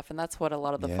this stuff. And that's what a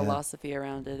lot of the philosophy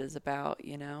around it is about,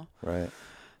 Right.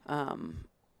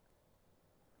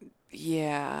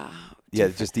 Yeah. Yeah,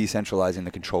 just decentralizing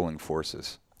the controlling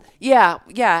forces. Yeah.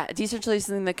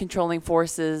 Decentralizing the controlling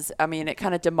forces. I mean, it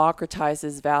kind of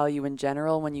democratizes value in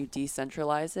general when you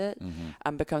decentralize it.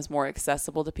 Becomes more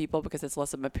accessible to people because it's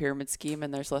less of a pyramid scheme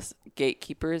and there's less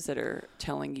gatekeepers that are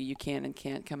telling you can and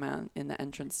can't come out in the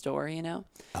entrance door,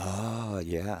 Oh,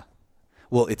 yeah.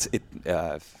 Well,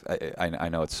 I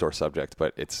know it's sore subject,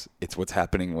 but it's what's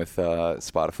happening with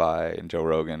Spotify and Joe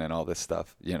Rogan and all this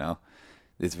stuff,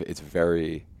 It's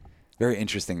very, very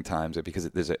interesting times because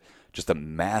there's just a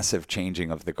massive changing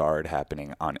of the guard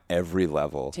happening on every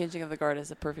level. Changing of the guard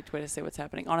is a perfect way to say what's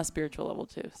happening on a spiritual level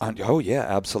too. So. Oh yeah,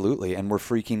 absolutely. And we're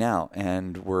freaking out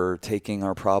and we're taking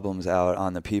our problems out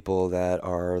on the people that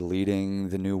are leading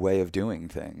the new way of doing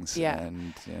things. Yeah.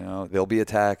 And they'll be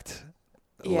attacked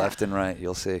left and right.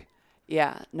 You'll see.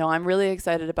 Yeah, no, I'm really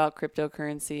excited about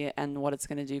cryptocurrency and what it's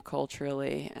going to do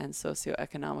culturally and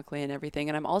socioeconomically and everything.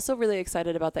 And I'm also really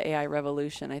excited about the AI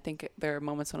revolution. I think there are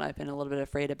moments when I've been a little bit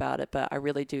afraid about it, but I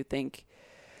really do think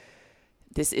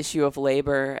this issue of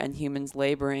labor and humans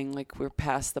laboring, like we're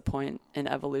past the point in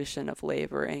evolution of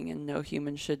laboring and no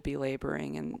human should be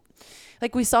laboring. And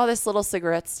like we saw this little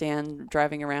cigarette stand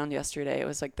driving around yesterday. It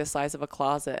was like the size of a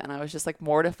closet. And I was just like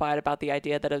mortified about the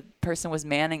idea that a person was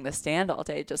manning the stand all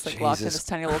day, just like locked in this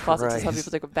tiny little closet to tell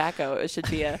people to go back out. It should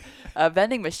be a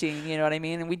vending machine, you know what I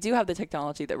mean? And we do have the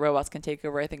technology that robots can take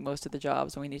over, I think, most of the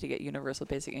jobs. And we need to get universal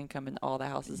basic income in all the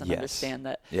houses and understand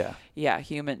that,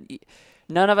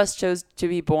 none of us chose to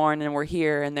be born and we're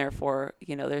here. And therefore,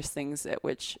 there's things at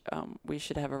which we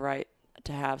should have a right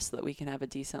to have so that we can have a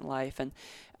decent life. And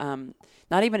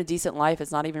not even a decent life.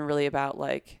 It's not even really about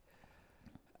like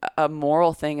a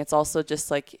moral thing. It's also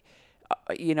just like,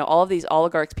 all of these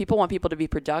oligarchs, people want people to be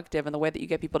productive. And the way that you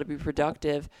get people to be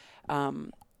productive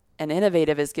and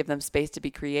innovative is give them space to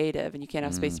be creative. And you can't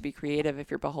have space to be creative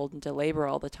if you're beholden to labor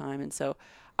all the time. And so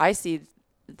I see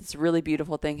this really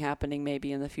beautiful thing happening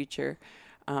maybe in the future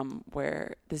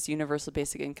where this universal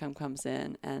basic income comes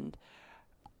in and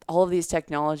all of these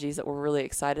technologies that we're really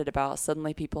excited about,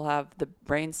 suddenly people have the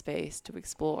brain space to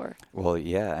explore. Well,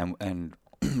 yeah. And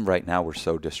right now we're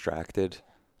so distracted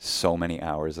so many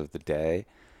hours of the day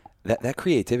that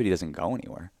creativity doesn't go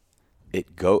anywhere.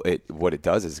 What it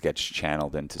does is it gets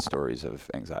channeled into stories of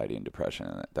anxiety and depression,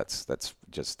 and it's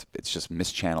just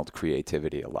mischanneled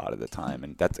creativity a lot of the time,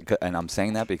 and I'm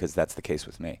saying that because that's the case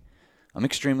with me. I'm an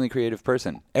extremely creative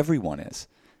person. Everyone is.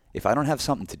 If I don't have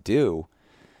something to do,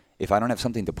 if I don't have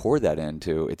something to pour that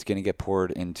into, it's going to get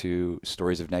poured into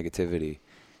stories of negativity,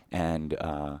 and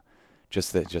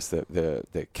just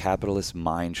the capitalist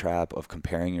mind trap of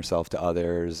comparing yourself to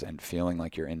others and feeling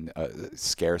like you're in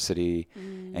scarcity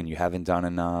and you haven't done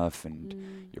enough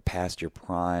and you're past your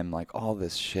prime, like all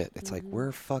this shit. It's like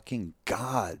we're fucking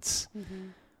gods.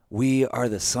 We are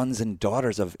the sons and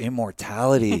daughters of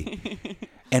immortality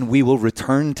and we will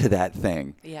return to that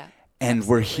thing. Yeah. And absolutely.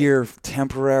 We're here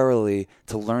temporarily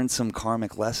to learn some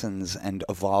karmic lessons and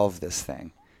evolve this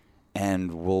thing.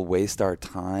 And we'll waste our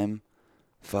time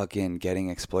fucking getting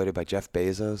exploited by Jeff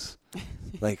Bezos.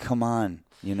 Like, come on,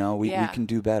 we can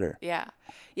do better. Yeah.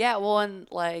 Yeah. Well, and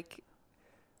like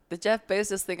the Jeff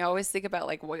Bezos thing, I always think about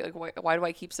like, why do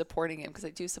I keep supporting him? Because I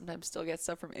do sometimes still get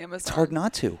stuff from Amazon. It's hard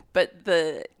not to. But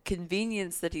the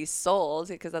convenience that he's sold,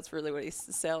 because that's really what he's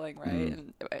selling, right?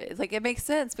 And it's like, it makes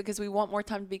sense because we want more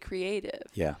time to be creative.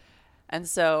 Yeah. And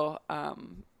so,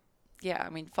 yeah,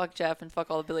 I mean, fuck Jeff and fuck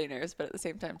all the billionaires, but at the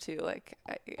same time too, like,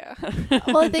 yeah.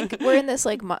 Well, I think we're in this,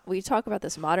 like, we talk about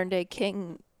this modern day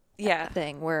king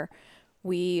thing where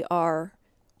we're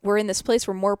in this place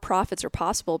where more profits are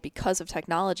possible because of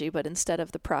technology, but instead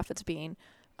of the profits being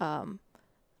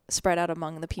spread out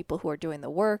among the people who are doing the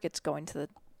work, it's going to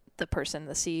the person,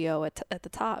 the CEO at the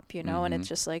top, and it's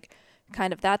just like,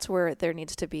 kind of, that's where there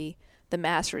needs to be the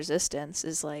mass resistance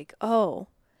is like,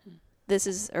 this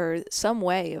is, or some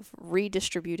way of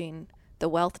redistributing the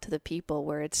wealth to the people,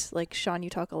 where it's like, Sean, you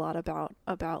talk a lot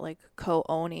about like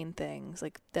co-owning things,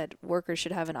 like that workers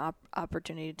should have an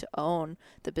opportunity to own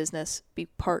the business, be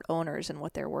part owners in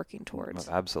what they're working towards.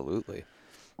 Absolutely.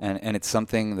 And it's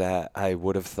something that I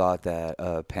would have thought that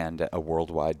a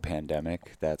worldwide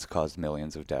pandemic that's caused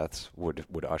millions of deaths would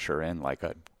usher in, like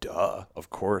of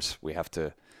course we have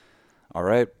to, all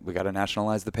right, we got to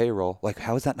nationalize the payroll. Like,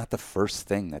 how is that not the first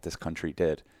thing that this country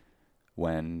did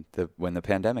when the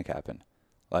pandemic happened?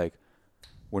 Like,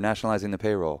 we're nationalizing the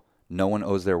payroll. No one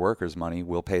owes their workers money.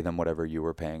 We'll pay them whatever you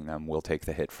were paying them. We'll take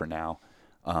the hit for now.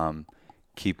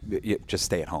 just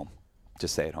stay at home.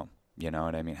 Just stay at home. You know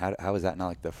what I mean? How is that not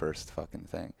like the first fucking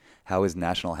thing? How is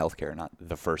national health care not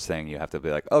the first thing you have to be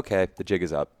like, okay, the jig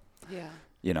is up. Yeah.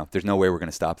 You know, there's no way we're going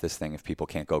to stop this thing if people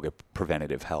can't go get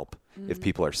preventative help. If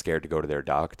people are scared to go to their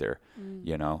doctor,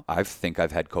 you know, I think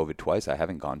I've had COVID twice. I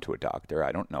haven't gone to a doctor.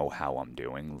 I don't know how I'm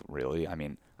doing, really. I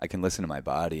mean, I can listen to my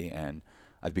body, and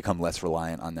I've become less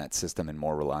reliant on that system and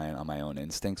more reliant on my own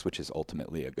instincts, which is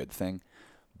ultimately a good thing.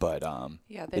 But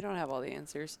yeah, they don't have all the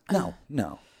answers.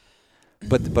 No.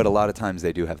 But a lot of times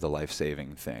they do have the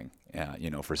life-saving thing, you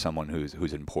know, for someone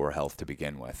who's in poor health to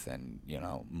begin with, and you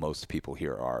know, most people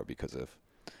here are because of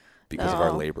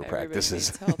our labor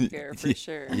practices. Everybody needs healthcare for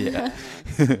sure. Yeah.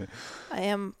 I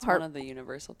am It's one of the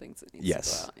universal things that needs to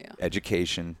go out. Yeah.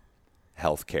 Education,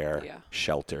 healthcare,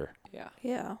 shelter,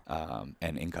 Yeah.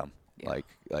 and income. Yeah.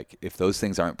 Like if those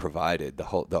things aren't provided,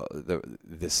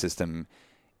 the system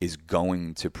is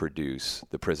going to produce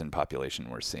the prison population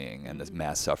we're seeing and this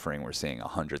mass suffering we're seeing.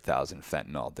 100,000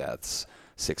 fentanyl deaths,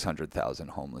 600,000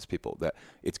 homeless people. That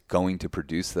it's going to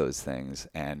produce those things,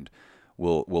 and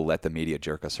we'll let the media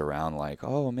jerk us around like,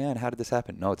 oh man, how did this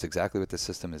happen? No, it's exactly what the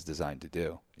system is designed to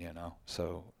do. You know,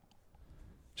 so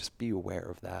just be aware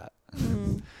of that.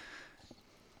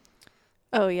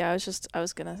 Oh yeah,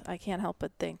 I can't help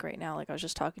but think right now, like I was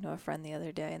just talking to a friend the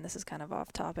other day, and this is kind of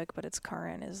off topic, but it's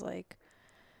current, is like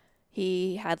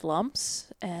he had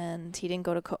lumps and he didn't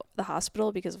go to the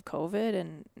hospital because of COVID,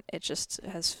 and it just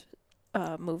has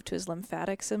moved to his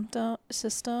lymphatic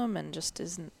system and just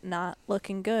is not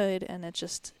looking good. And it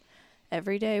just,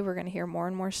 every day we're going to hear more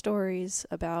and more stories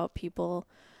about people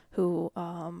who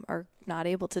are not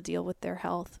able to deal with their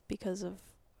health because of,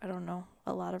 I don't know,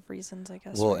 a lot of reasons, I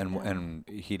guess. Well, right now. and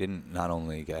he didn't not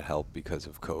only get help because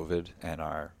of COVID and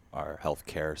our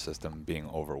healthcare system being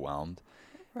overwhelmed.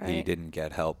 Right. He didn't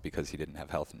get help because he didn't have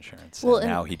health insurance. Well, and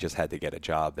now he just had to get a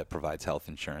job that provides health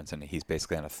insurance, and he's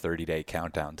basically on a 30-day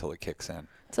countdown till it kicks in.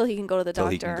 Till he can go to the doctor.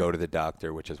 Till he can go to the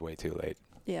doctor, which is way too late.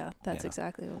 Yeah, that's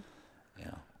exactly what.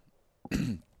 Yeah.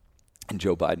 And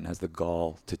Joe Biden has the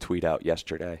gall to tweet out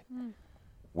yesterday,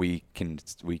 we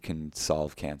can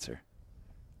solve cancer.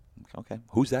 Okay.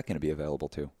 Who's that going to be available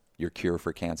to? Your cure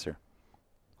for cancer.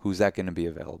 Who's that going to be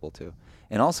available to?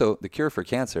 And also, the cure for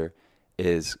cancer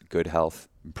is good health,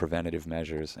 preventative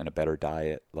measures, and a better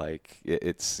diet. Like,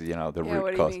 it's, you know, the root cause.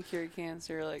 What do you mean cure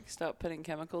cancer? Like, stop putting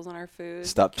chemicals in our food?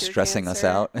 Stop cure stressing cancer?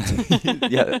 us out.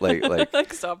 Yeah,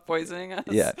 like stop poisoning us.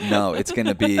 Yeah, no, it's going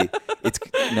to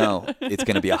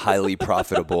be a highly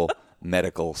profitable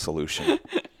medical solution.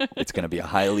 It's going to be a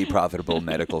highly profitable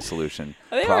medical solution.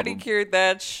 They already cured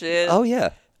that shit. Oh yeah.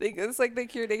 It's like they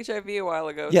cured HIV a while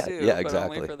ago Yeah, too. yeah, but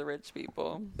exactly. only for the rich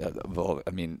people. Well,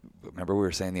 I mean, remember we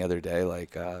were saying the other day,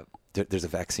 like, there's a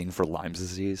vaccine for Lyme's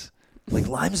disease. Like,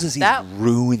 Lyme's disease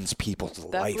ruins people's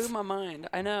life. That blew my mind.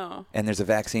 I know. And there's a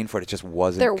vaccine for it. It just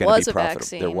wasn't There going to be was a profitable.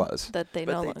 vaccine There was. that they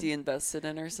know. But they de-invested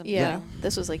in or something. Yeah,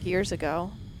 this was like years ago,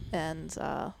 and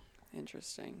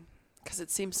Interesting. Because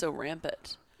it seems so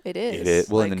rampant. it is. It is.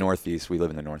 Well, Like, in the Northeast, we live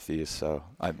in the Northeast, so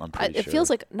I'm pretty sure. It feels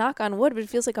like, knock on wood, but it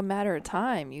feels like a matter of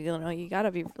time. You know, you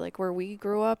gotta be like where we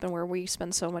grew up and where we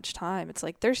spend so much time. It's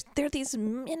like there are these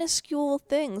minuscule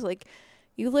things. Like,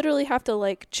 you literally have to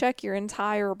like check your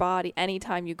entire body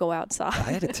anytime you go outside.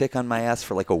 I had a tick on my ass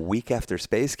for like a week after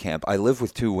space camp. I live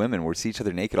with two women. We see each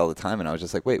other naked all the time, and I was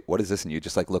just like, wait, what is this? And you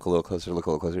just like look a little closer.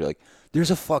 You're like,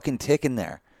 there's a fucking tick in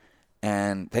there.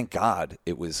 And thank God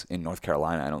it was in North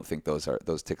Carolina. I don't think those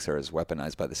ticks are as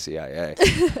weaponized by the CIA.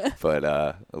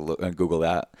 But Google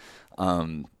that.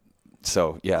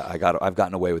 So yeah, I've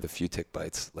gotten away with a few tick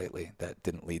bites lately that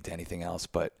didn't lead to anything else.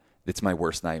 But it's my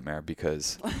worst nightmare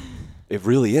because it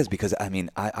really is. Because I mean,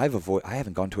 I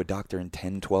haven't gone to a doctor in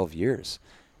 10, 12 years,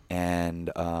 and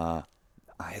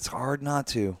it's hard not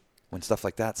to when stuff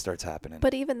like that starts happening.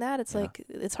 But even that, it's like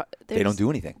it's hard. They don't do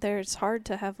anything. It's hard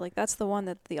to have like, that's the one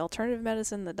that the alternative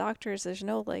medicine, the doctors, there's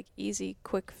no like easy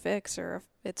quick fix, or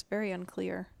it's very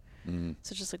unclear. So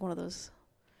it's just like one of those.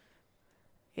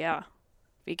 Yeah,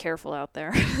 be careful out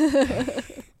there.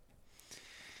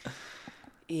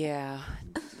 Yeah,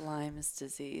 Lyme's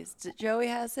disease. Joey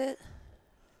has it?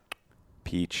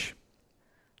 Peach.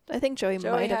 I think Joey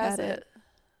might have had it.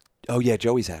 Oh yeah,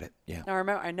 Joey's had it. Yeah. No,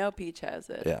 I know Peach has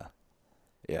it. Yeah.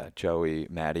 Yeah,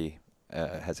 Maddie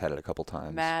has had it a couple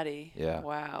times. Maddie. Yeah.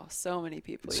 Wow, so many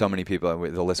people. So many people.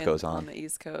 The list goes on on. the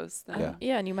East Coast. Yeah.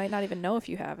 Yeah, and you might not even know if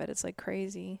you have it. It's like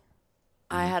crazy.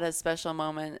 I had a special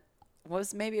moment.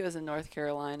 Maybe it was in North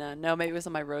Carolina. No, maybe it was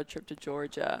on my road trip to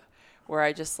Georgia, where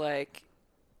I just like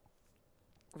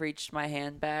reached my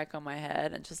hand back on my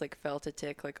head and just like felt a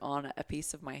tick like on a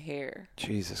piece of my hair.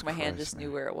 Jesus My Christ, hand just man.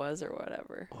 knew where it was or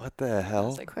whatever. What the I was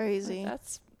hell? like, Crazy.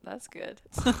 That's good.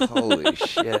 Holy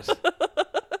shit.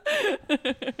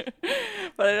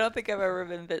 But I don't think I've ever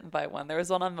been bitten by one. There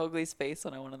was one on Mowgli's face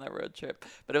when I went on that road trip,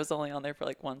 but it was only on there for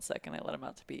like 1 second. I let him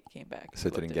out to pee, came back. So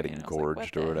it looked didn't at get me, and I was like,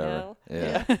 engorged "What or the whatever." hell?"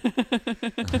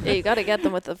 Yeah. Yeah, you got to get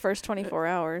them with the first 24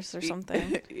 hours or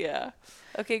something. Yeah.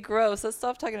 Okay, gross. Let's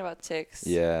stop talking about ticks.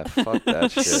 Yeah, fuck that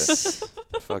shit.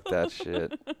 Fuck that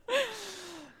shit.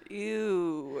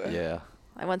 Ew. Yeah.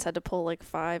 I once had to pull like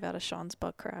 5 out of Sean's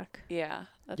butt crack. Yeah,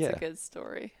 that's Yeah. a good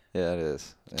story. Yeah, it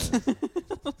is. It is.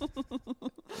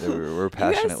 Yeah, we're You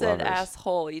passionate guys said lovers.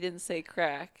 asshole. You didn't say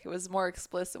crack. It was more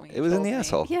explicit when you It was in told the me.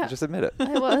 asshole. Yeah. Just admit it.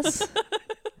 I was.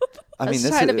 I was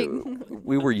mean, trying to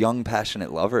we were young,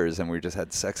 passionate lovers, and we just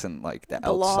had sex in like the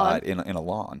The lawn. outside in a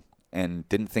lawn, and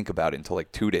didn't think about it until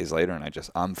like 2 days later. And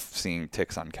I'm seeing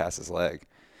ticks on Cass's leg,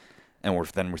 and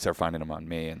then we start finding them on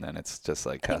me, and then it's just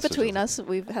like I think Cass was between just- us,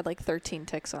 we've had like 13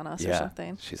 ticks on us or yeah.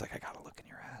 something. She's like, I gotta look in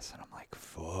your ass, and I'm like,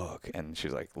 fuck, and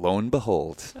she's like, lo and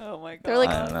behold, Oh my god. There were I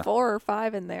don't know. like 4 or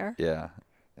 5 in there. yeah,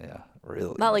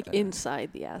 really, Not like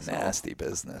inside the asshole. nasty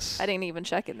business. I didn't even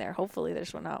check in there. Hopefully,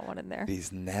 there's not one in there.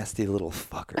 These nasty little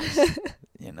fuckers,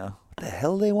 you know, what the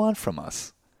hell they want from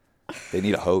us? They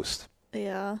need a host.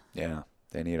 Yeah. Yeah,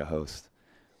 they need a host.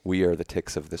 We are the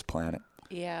ticks of this planet.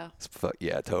 Yeah.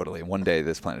 Yeah, totally. One day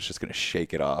this planet's just gonna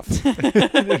shake it off.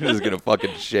 They're just gonna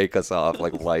fucking shake us off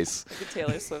like lice. Like a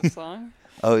Taylor Swift song.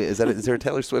 Oh, is there a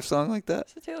Taylor Swift song like that?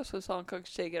 It's a Taylor Swift song called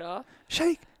Shake It Off.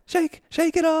 Shake, shake,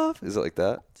 shake it off. Is it like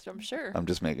that? I'm sure. I'm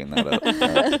just making that up. I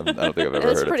don't think I've ever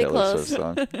It's heard a pretty Taylor close. Swift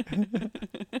song.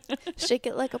 Shake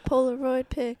it like a Polaroid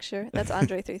picture. That's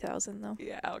Andre 3000, though.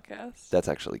 Yeah, Outcast. That's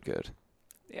actually good.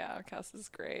 Yeah, Outcast is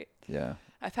great. Yeah.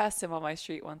 I passed him on my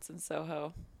street once in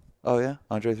Soho. Oh yeah,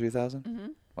 Andre 3000. Mm-hmm.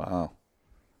 Wow.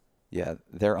 Yeah,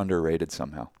 they're underrated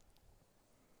somehow.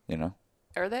 You know,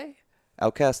 Are they?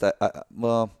 Outkast.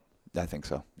 I think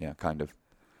so. Yeah, kind of.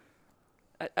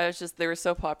 I was just, they were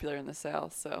so popular in the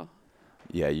South, so.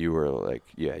 Yeah, you were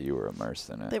immersed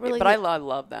in it. They were like, But I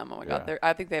love them. Oh my Yeah. god,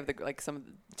 I think they have like some of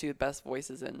the 2 best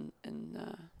voices in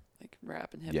like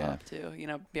rap and hip Yeah. hop too. You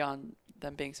know, beyond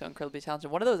them being so incredibly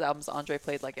talented. One of those albums, Andre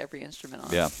played like every instrument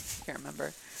on. Yeah. I can't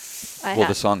remember. Well,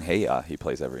 the song "Hey Ya," he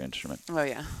plays every instrument. Oh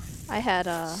yeah. I had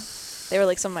they were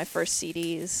like some of my first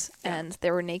CDs, Yeah. and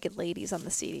there were naked ladies on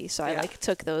the CD. So I Yeah. like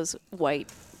took those white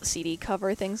CD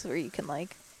cover things where you can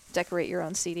like decorate your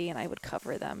own CD, and I would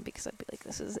cover them because I'd be like,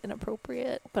 this is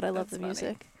inappropriate, but I love That's the funny.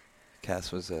 music.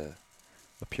 Cass was a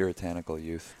puritanical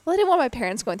youth. Well, I didn't want my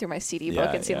parents going through my CD book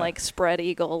Yeah, and seeing yeah. like spread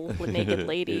eagle with naked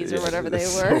ladies or Yeah, whatever they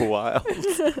it's were. So wild.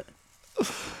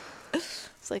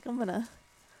 It's like, I'm gonna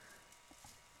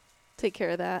take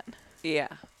care of that. Yeah.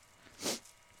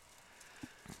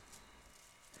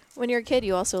 When you're a kid,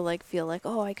 you also like feel like,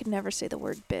 oh, I could never say the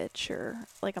word bitch, or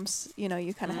like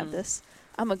you kind of have this,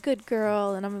 I'm a good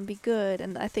girl and I'm gonna be good.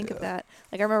 And I think of that.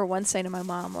 Like I remember once saying to my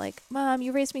mom, like, Mom,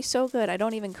 you raised me so good, I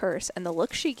don't even curse. And the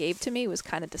look she gave to me was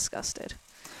kind of disgusted.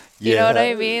 You know what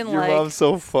I mean? Your Like- mom's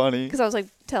so funny. Because I was like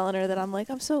telling her that I'm like,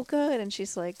 I'm so good, and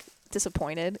she's like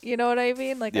disappointed. You know what I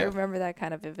mean? Like I Yeah. remember that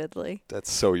kind of vividly.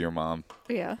 That's so your mom.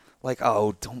 Yeah. Like,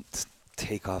 oh, don't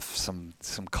take off some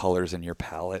colors in your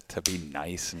palette to be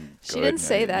nice and good. She didn't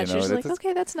say that. You She know, was just like, that's-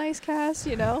 okay, that's nice, Cass.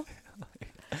 You know.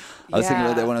 I was thinking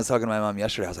about that when I was talking to my mom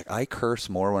yesterday. I was like, I curse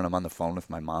more when I'm on the phone with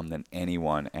my mom than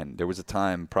anyone. And there was a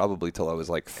time, probably till I was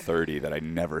like 30, that I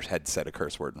never had said a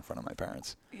curse word in front of my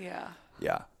parents. Yeah.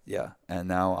 Yeah. And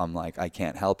now I'm like, I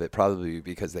can't help it. Probably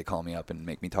because they call me up and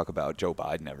make me talk about Joe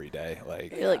Biden every day.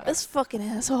 Like, You're like, this fucking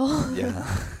asshole. yeah.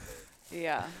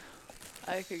 Yeah.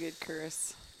 I like a good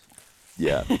curse.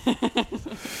 Yeah.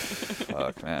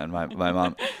 Fuck, man. My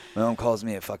mom calls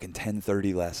me at fucking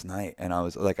 10:30 last night, and I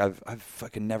was like, I've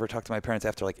fucking never talked to my parents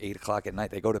after like 8 o'clock at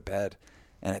night. They go to bed,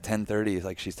 and at 10:30,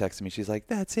 like she's texting me. She's like,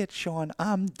 "That's it, Sean.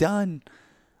 I'm done.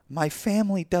 My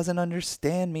family doesn't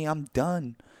understand me. I'm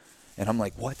done." And I'm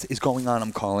like, "What is going on?"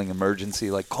 I'm calling emergency.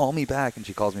 Like, call me back. And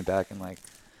she calls me back, and like,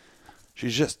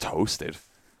 she's just toasted,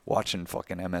 watching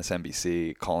fucking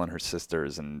MSNBC, calling her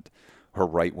sisters and her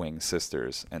right-wing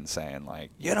sisters and saying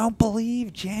like, you don't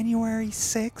believe January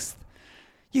 6th?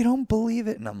 You don't believe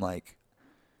it? And I'm like,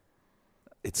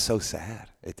 it's so sad.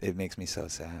 It makes me so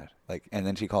sad. Like, and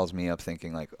then she calls me up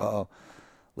thinking like, oh,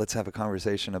 let's have a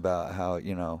conversation about how,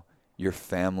 you know, your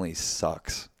family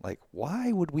sucks. Like,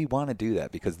 why would we want to do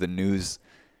that? Because the news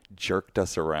jerked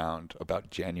us around about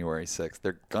January 6th.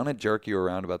 They're going to jerk you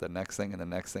around about the next thing and the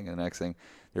next thing and the next thing.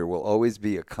 There will always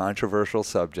be a controversial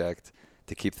subject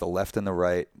to keep the left and the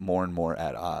right more and more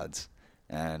at odds.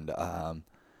 And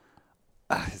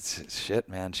it's shit,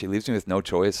 man. She leaves me with no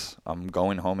choice. I'm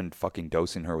going home and fucking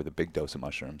dosing her with a big dose of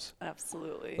mushrooms.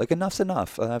 Absolutely. Like, enough's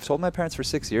enough. I've told my parents for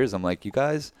 6 years, I'm like, you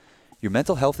guys, your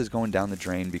mental health is going down the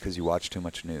drain because you watch too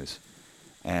much news.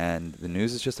 And the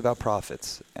news is just about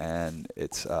profits. And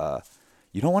it's,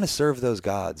 you don't want to serve those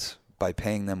gods by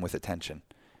paying them with attention.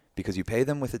 Because you pay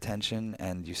them with attention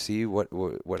and you see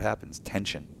what happens.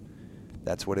 Tension.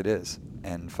 That's what it is.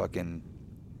 And fucking,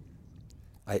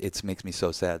 it makes me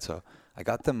so sad. So I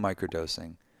got them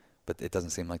microdosing, but it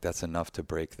doesn't seem like that's enough to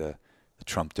break the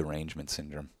Trump derangement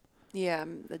syndrome. Yeah,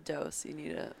 the dose. You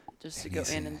need to go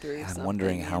in and through something. I'm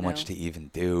wondering how much to even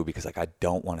do because, like, I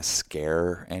don't want to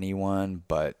scare anyone,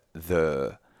 but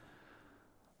I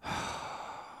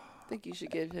think you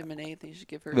should give him an eighth. You should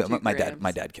give her my 2 grams.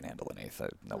 my dad can handle an eighth.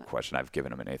 No question. I've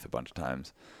given him an eighth a bunch of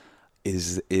times.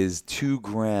 Is 2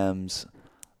 grams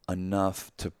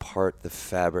enough to part the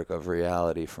fabric of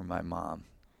reality for my mom?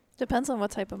 Depends on what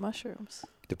type of mushrooms.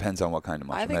 Depends on what kind of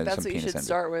mushroom. I think that's some what you penis should envy.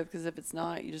 start with, because if it's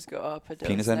not, you just go up a dose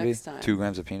Penis envy? next time. 2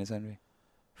 grams of penis envy?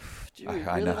 Dude, I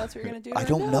really, know. that's what you're gonna do? I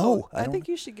don't know. I think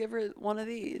you should give her one of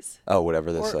these. Oh,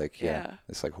 whatever this, Or- like, yeah.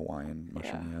 this, like, Hawaiian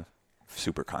mushroom Yeah. you have.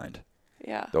 Super kind.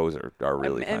 Yeah. Those are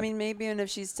really kind. I mean, maybe, and if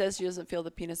she says she doesn't feel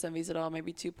the penis envies at all,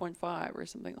 maybe 2.5 or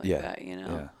something like Yeah. that. You Yeah.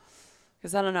 know?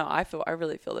 Because I don't know. I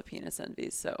really feel the penis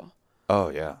envies. So Oh,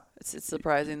 yeah. it's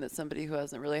surprising that somebody who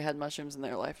hasn't really had mushrooms in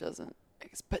their life doesn't.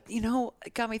 But, you know,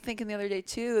 it got me thinking the other day,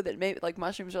 too, that maybe, like,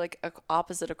 mushrooms are, like,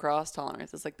 opposite across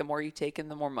tolerance. It's like the more you take in,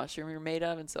 the more mushroom you're made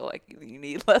of. And so, like, you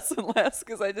need less and less,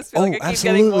 because I just feel like I keep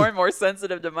absolutely. getting more and more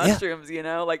sensitive to mushrooms, you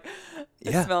know? Like, I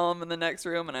Yeah. smell them in the next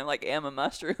room, and I'm like, am a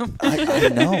mushroom. I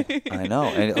know.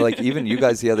 And, like, even you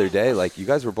guys the other day, like, you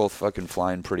guys were both fucking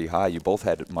flying pretty high. You both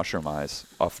had mushroom eyes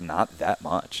off not that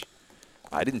much.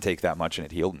 I didn't take that much, and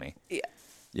it healed me. Yeah.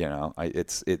 You know,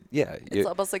 it's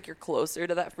almost like you're closer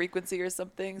to that frequency or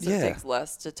something, so Yeah. it takes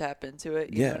less to tap into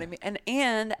it. You Yeah. know what I mean?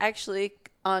 And actually,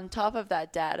 on top of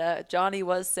that data, Johnny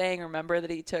was saying, remember that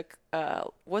he took,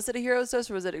 was it a hero's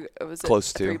dose or was it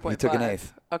Close a to. He 3.5? took an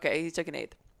eighth. Okay, he took an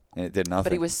eighth. and it did nothing.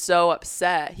 But he was so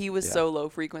upset. He was Yeah. so low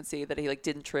frequency that he like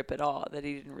didn't trip at all, that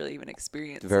he didn't really even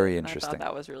experience Very it. And interesting. I thought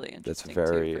that was really That's interesting.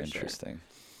 very too, for interesting. Sure.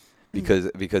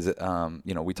 Because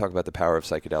you know, we talk about the power of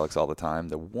psychedelics all the time.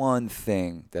 The one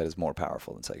thing that is more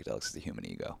powerful than psychedelics is the human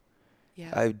ego.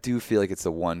 Yeah. I do feel like it's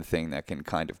the one thing that can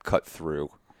kind of cut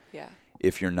through Yeah.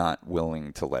 if you're not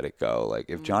willing to let it go. Like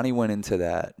if Johnny went into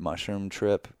that mushroom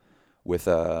trip with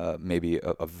maybe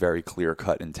a very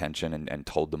clear-cut intention and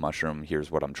told the mushroom,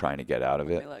 here's what I'm trying to get out of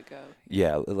it. Let go.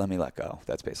 Yeah, let me let go.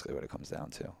 That's basically what it comes down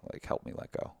to. Like, help me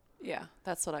let go. Yeah,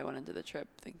 that's what I went into the trip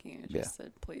thinking. I just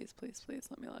said, please, please, please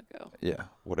let me let go. Yeah,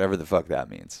 whatever the fuck that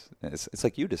means. It's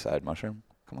like you decide, mushroom.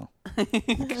 Come on.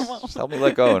 Come on. Just help me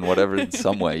let go in whatever, in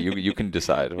some way. You can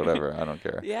decide, whatever. I don't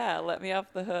care. Yeah, let me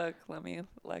off the hook. Let me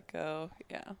let go.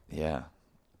 Yeah. Yeah.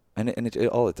 And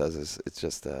all it does is it's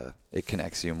just it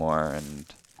connects you more and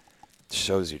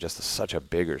shows you just such a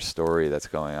bigger story that's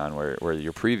going on where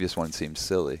your previous one seems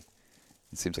silly.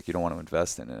 It seems like you don't want to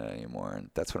invest in it anymore, and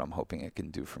that's what I'm hoping it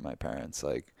can do for my parents.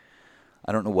 Like,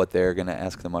 I don't know what they're going to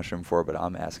ask the mushroom for, but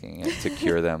I'm asking it to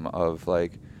cure them of,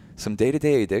 like, some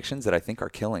day-to-day addictions that I think are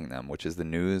killing them, which is the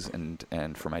news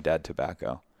and for my dad,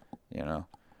 tobacco, you know?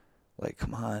 Like,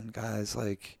 come on, guys,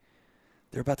 like,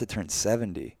 they're about to turn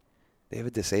 70. They have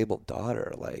a disabled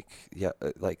daughter. Like, yeah,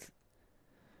 like,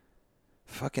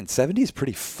 fucking 70 is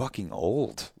pretty fucking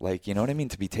old. Like, you know what I mean?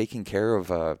 To be taking care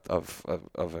of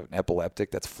an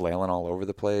epileptic that's flailing all over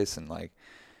the place, and like,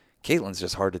 Caitlin's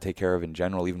just hard to take care of in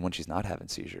general, even when she's not having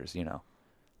seizures. You know,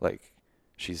 like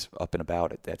she's up and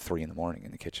about at 3 a.m.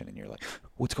 in the kitchen, and you're like,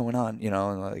 what's going on? You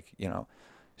know, and like, you know,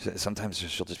 sometimes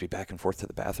she'll just be back and forth to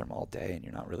the bathroom all day, and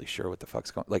you're not really sure what the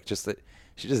fuck's going. Like, just that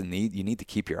she doesn't need. You need to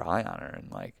keep your eye on her, and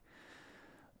like,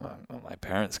 my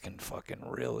parents can fucking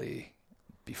really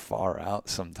be far out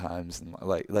sometimes, and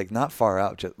like not far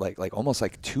out, just like almost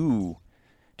like too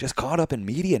just caught up in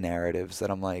media narratives that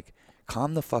I'm like,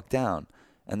 calm the fuck down.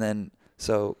 And then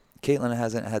so Caitlin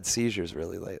hasn't had seizures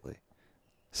really lately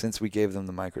since we gave them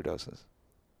the microdoses.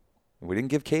 We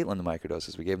didn't give Caitlin the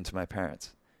microdoses, we gave them to my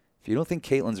parents. If you don't think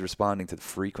Caitlin's responding to the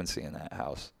frequency in that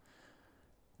house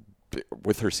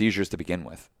with her seizures to begin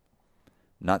with,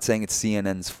 not saying it's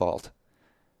CNN's fault,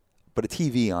 but a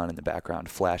TV on in the background,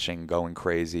 flashing, going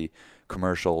crazy,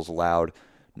 commercials, loud.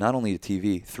 Not only a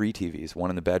TV, 3 TVs, one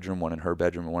in the bedroom, one in her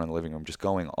bedroom, and one in the living room, just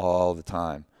going all the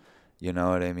time. You know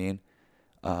what I mean?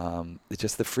 It's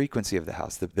just the frequency of the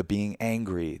house, the being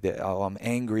angry. I'm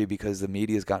angry because the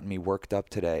media's gotten me worked up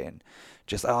today. And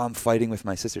just, I'm fighting with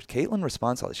my sisters. Caitlin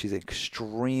responds to all this. She's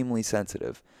extremely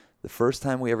sensitive The first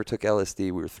time we ever took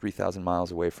LSD, we were 3,000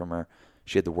 miles away from her.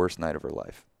 She had the worst night of her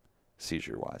life,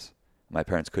 seizure-wise. My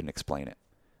parents couldn't explain it.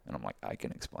 And I'm like, I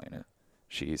can explain it.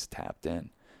 She's tapped in.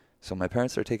 So my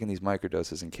parents start taking these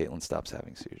microdoses, and Caitlin stops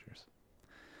having seizures.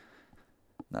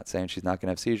 Not saying she's not going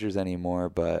to have seizures anymore,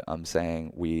 but I'm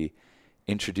saying we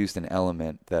introduced an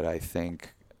element that I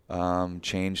think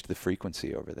changed the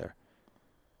frequency over there.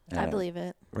 I believe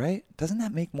it. Right? Doesn't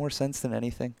that make more sense than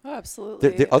anything? Oh,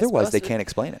 absolutely. Otherwise, they can't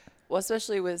explain it. Well,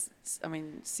 especially with,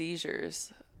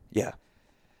 seizures. Yeah.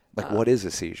 Like, what is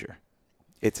a seizure?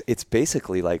 It's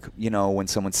basically like, when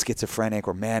someone's schizophrenic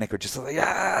or manic or just like,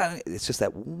 it's just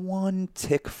that one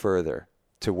tick further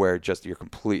to where just you're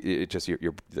completely,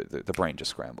 the brain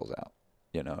just scrambles out.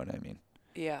 You know what I mean?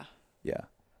 Yeah. Yeah.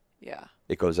 Yeah.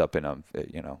 It goes up in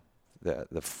the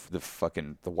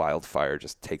wildfire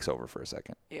just takes over for a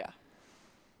second. Yeah.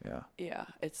 Yeah. Yeah.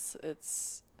 It's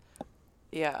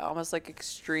almost like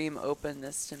extreme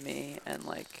openness to me, and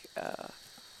like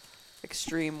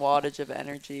extreme wattage of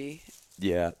energy.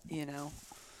 Yeah.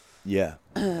 Yeah.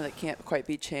 That can't quite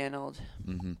be channeled.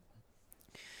 Mm-hmm.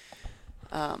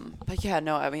 But yeah,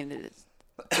 no, I mean,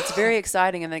 it's very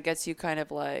exciting, and that gets you kind of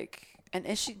like. And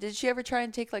did she ever try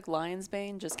and take like lion's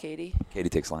bane? Just Katie? Katie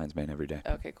takes lion's bane every day.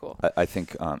 Okay, cool. I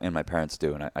think, and my parents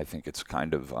do, and I think it's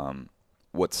kind of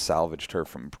what salvaged her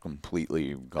from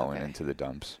completely going into the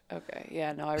dumps. Okay,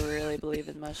 yeah, no, I really believe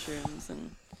in mushrooms,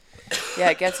 and yeah,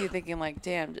 it gets you thinking like,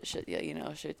 damn,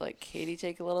 should like Katie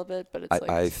take a little bit? But it's like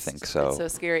I think so. It's so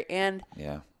scary, and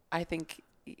yeah, I think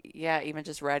even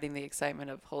just riding the excitement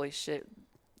of holy shit.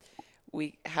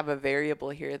 We have a variable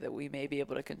here that we may be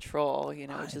able to control,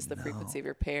 which is the frequency of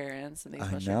your parents, and these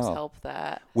mushrooms help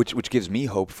that. Which gives me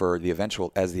hope for the eventual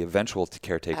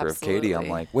caretaker of Katie. I'm Absolutely.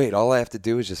 like, wait, all I have to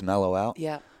do is just mellow out.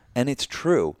 Yeah. And it's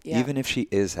true, Yeah. even if she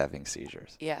is having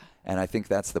seizures. Yeah. And I think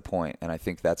that's the point, and I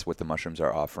think that's what the mushrooms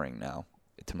are offering now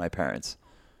to my parents,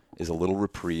 is a little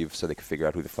reprieve so they can figure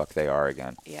out who the fuck they are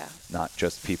again. Yeah. Not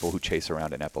just people who chase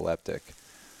around an epileptic,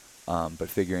 but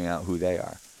figuring out who they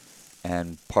are.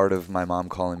 And part of my mom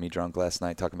calling me drunk last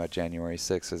night talking about January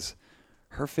 6th is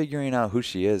her figuring out who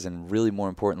she is, and really more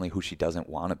importantly, who she doesn't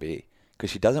want to be.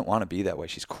 Because she doesn't want to be that way.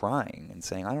 She's crying and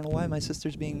saying, I don't know why my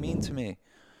sister's being mean to me.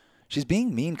 She's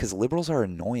being mean because liberals are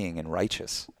annoying and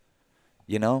righteous.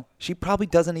 She probably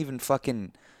doesn't even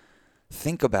fucking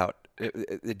think about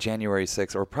January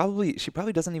 6th, or she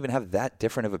probably doesn't even have that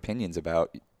different of opinions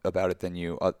about it than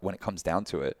you when it comes down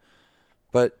to it.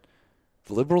 But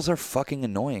the liberals are fucking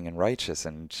annoying and righteous,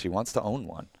 and she wants to own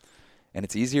one. And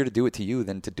it's easier to do it to you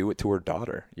than to do it to her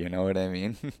daughter. You know what I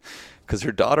mean? Because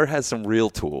her daughter has some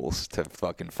real tools to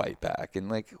fucking fight back.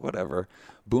 And, whatever.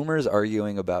 Boomers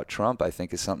arguing about Trump, I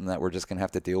think, is something that we're just going to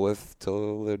have to deal with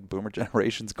till the boomer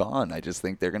generation's gone. I just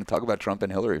think they're going to talk about Trump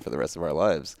and Hillary for the rest of our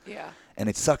lives. Yeah. And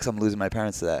it sucks I'm losing my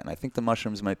parents to that. And I think the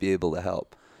mushrooms might be able to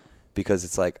help. Because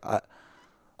it's like,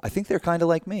 I think they're kind of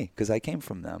like me, because I came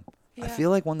from them. Yeah. I feel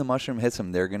like when the mushroom hits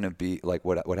them, they're going to be like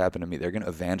what happened to me. They're going to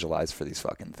evangelize for these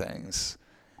fucking things.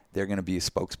 They're going to be a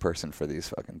spokesperson for these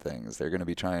fucking things. They're going to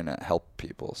be trying to help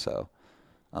people. So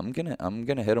I'm going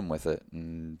to hit them with it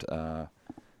and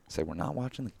say, we're not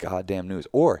watching the goddamn news.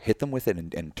 Or hit them with it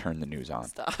and turn the news on.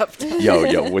 Stop.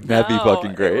 Yo, wouldn't that be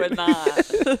fucking great? It would not.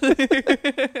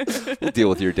 We'll deal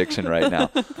with your addiction right now.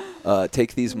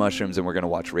 Take these mushrooms and we're going to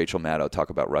watch Rachel Maddow talk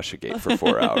about Russiagate for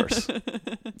 4 hours.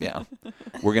 Yeah.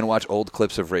 We're going to watch old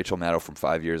clips of Rachel Maddow from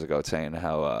 5 years ago saying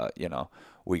how,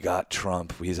 we got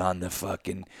Trump. He's on the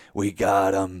fucking, we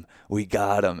got him.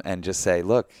 And just say,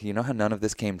 look, you know how none of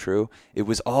this came true? It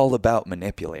was all about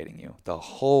manipulating you the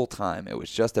whole time. It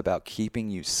was just about keeping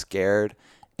you scared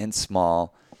and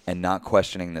small and not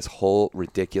questioning this whole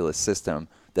ridiculous system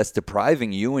that's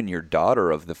depriving you and your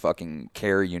daughter of the fucking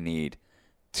care you need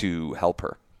to help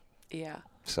her. Yeah.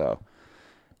 So,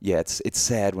 yeah, it's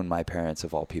sad when my parents,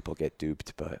 of all people, get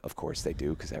duped, but of course they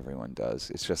do because everyone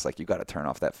does. It's just like you got to turn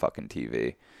off that fucking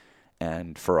TV.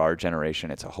 And for our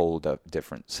generation, it's a whole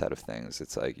different set of things.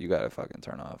 It's like you got to fucking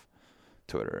turn off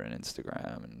Twitter and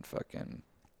Instagram and fucking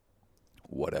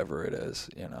whatever it is,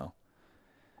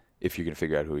 If you can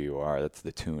figure out who you are, that's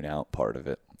the tune out part of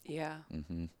it. Yeah.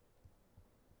 Mm-hmm.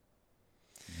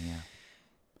 Yeah.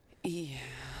 Yeah.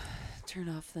 Turn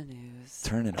off the news.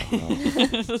 Turn it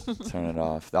off. Turn it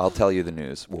off. I'll tell you the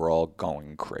news. We're all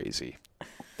going crazy.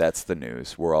 That's the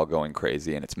news. We're all going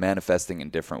crazy, and it's manifesting in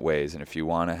different ways. And if you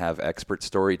want to have expert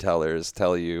storytellers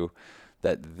tell you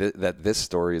that that this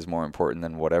story is more important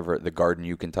than whatever the garden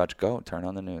you can touch, go turn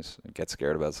on the news and get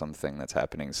scared about something that's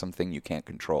happening, something you can't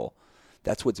control.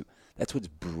 That's what's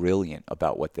brilliant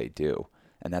about what they do.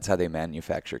 And that's how they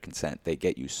manufacture consent. They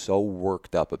get you so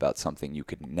worked up about something you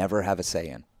could never have a say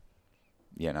in,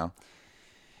 you know?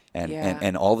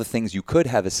 And all the things you could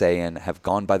have a say in have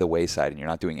gone by the wayside, and you're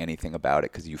not doing anything about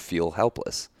it because you feel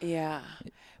helpless. Yeah.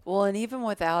 Well, and even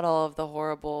without all of the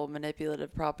horrible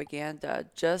manipulative propaganda,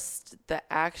 just the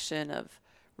action of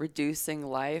reducing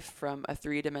life from a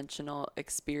 3-dimensional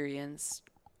experience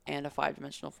and a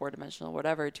 5-dimensional, 4-dimensional,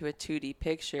 whatever, to a 2D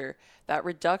picture, that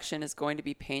reduction is going to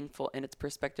be painful in its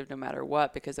perspective no matter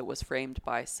what, because it was framed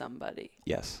by somebody.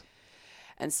 Yes.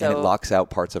 And so And it locks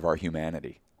out parts of our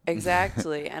humanity.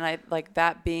 Exactly. And I like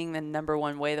that being the number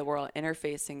one way that we're all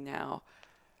interfacing now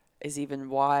is even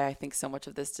why I think so much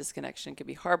of this disconnection can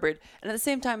be harbored. And at the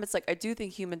same time, it's like, I do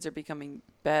think humans are becoming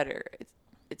better.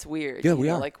 It's weird. Yeah, we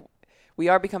are. Like, we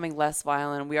are becoming less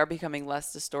violent. We are becoming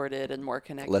less distorted and more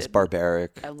connected. Less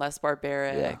barbaric. And less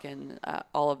barbaric and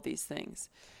all of these things.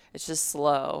 It's just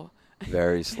slow.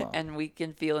 Very slow. And we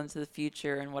can feel into the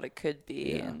future and what it could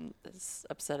be. Yeah. And it's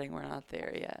upsetting we're not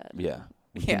there yet. Yeah.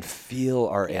 We can feel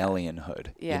our alienhood.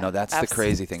 Yeah, You know, that's the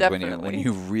crazy thing. When definitely.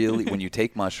 you really, when you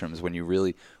take mushrooms, when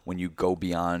you go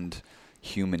beyond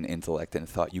human intellect and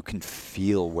thought, you can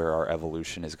feel where our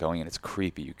evolution is going, and it's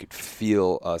creepy. You could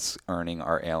feel us earning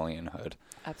our alienhood.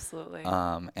 Absolutely.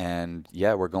 And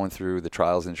yeah, we're going through the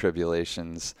trials and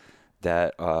tribulations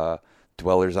that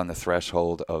dwellers on the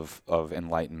threshold of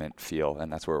enlightenment feel,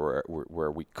 and that's where where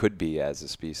we could be as a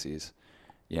species.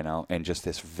 You know, and just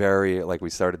this very, like we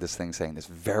started this thing saying, this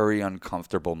very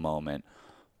uncomfortable moment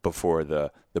before the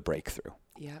breakthrough.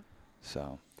 Yeah.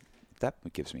 So that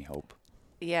gives me hope.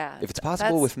 Yeah. If it's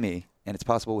possible with me and it's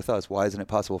possible with us, why isn't it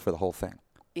possible for the whole thing?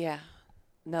 Yeah.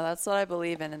 No, that's what I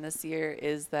believe in. And this year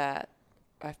is that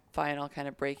final kind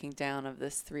of breaking down of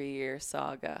this 3-year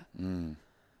saga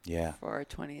Yeah. for our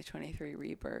 2023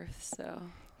 rebirth. So.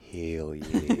 Hell yeah.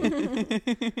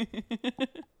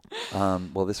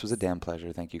 Well, this was a damn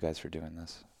pleasure. Thank you guys for doing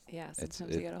this. Yeah,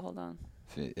 sometimes you got to hold on.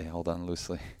 Hold on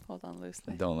loosely. Hold on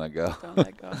loosely. Don't let go. Don't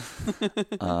let go.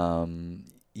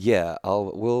 Yeah,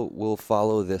 we'll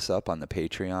follow this up on the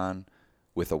Patreon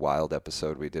with a wild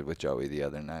episode we did with Joey the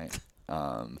other night.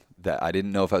 That I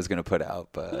didn't know if I was going to put out,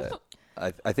 but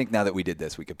I think now that we did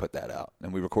this, we could put that out.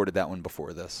 And we recorded that one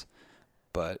before this.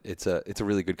 But it's a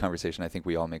really good conversation. I think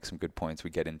we all make some good points. We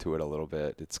get into it a little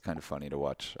bit. It's kind of funny to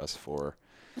watch us four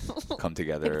come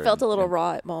together. It felt a little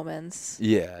raw at moments.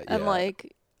 Yeah, And yeah.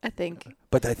 I think.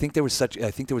 But I think there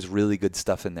was really good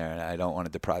stuff in there, and I don't want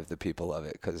to deprive the people of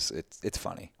it because it's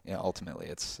funny. You know, ultimately,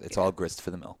 it's all grist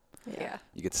for the mill. Yeah.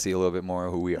 You get to see a little bit more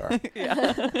of who we are.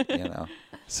 Yeah. You know.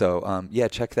 So yeah,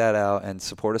 check that out and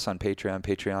support us on Patreon,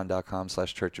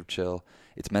 patreon.com/Church of Chill.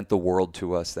 It's meant the world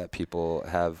to us that people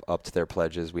have upped their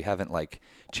pledges. We haven't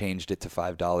changed it to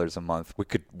 $5 a month,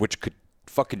 which could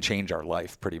fucking change our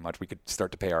life pretty much. We could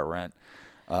start to pay our rent.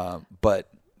 But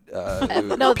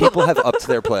people have upped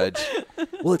their pledge.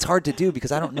 Well, it's hard to do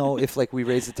because I don't know if we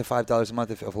raise it to $5 a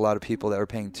month, if a lot of people that are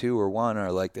paying 2 or 1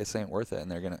 are like, this ain't worth it,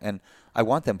 and I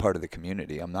want them part of the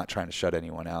community. I'm not trying to shut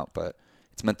anyone out, but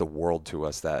it's meant the world to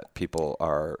us that people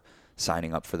are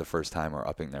signing up for the first time or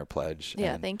upping their pledge.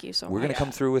 Yeah, and thank you so much. we're going to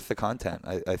come through with the content.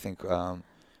 I think we're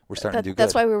starting to do good.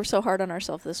 That's why we were so hard on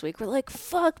ourselves this week. We're like,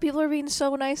 fuck, people are being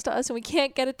so nice to us and we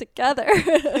can't get it together.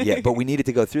 Yeah, but we needed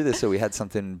to go through this, so we had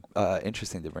something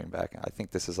interesting to bring back. I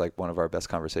think this is one of our best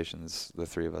conversations the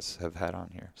three of us have had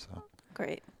on here. So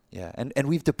Great. yeah, and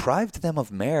we've deprived them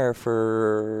of Mare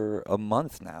for a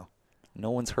month now.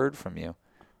 No one's heard from you.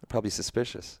 They're probably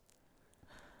suspicious.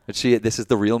 But this is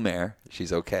the real Mare.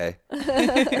 She's okay.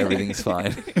 Everything's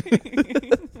fine.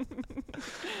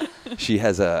 She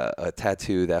has a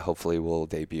tattoo that hopefully will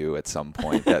debut at some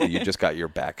point. That you just got your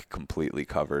back completely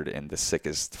covered in the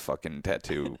sickest fucking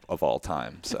tattoo of all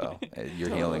time. So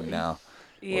you're healing now.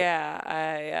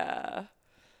 Yeah,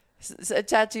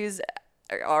 tattoos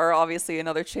are obviously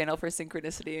another channel for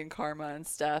synchronicity and karma and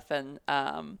stuff. And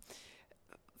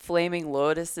flaming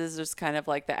lotuses is kind of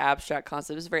like the abstract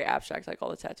concept. It's very abstract, like all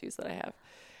the tattoos that I have.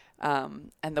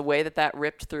 And the way that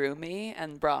ripped through me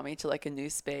and brought me to a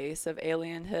new space of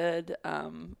alienhood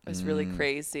was really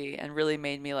crazy and really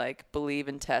made me believe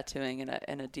in tattooing in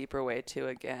a deeper way too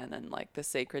again, and the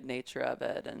sacred nature of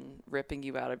it and ripping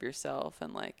you out of yourself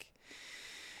and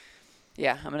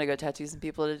yeah, I'm gonna go tattoo some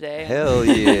people today. Hell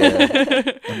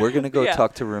yeah! And we're gonna go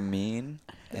talk to Ramin.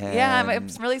 Yeah, I'm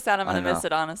really sad I'm gonna miss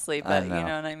it, honestly, but know. you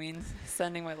know what I mean.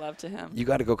 Sending my love to him. You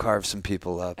got to go carve some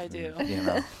people up. I do. You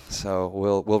know, so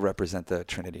we'll represent the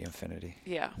Trinity Infinity.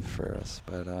 Yeah. For us,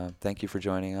 but thank you for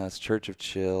joining us, Church of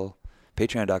Chill.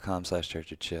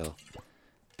 Patreon.com/Church of Chill.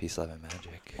 Peace, love, and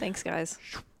magic. Thanks, guys.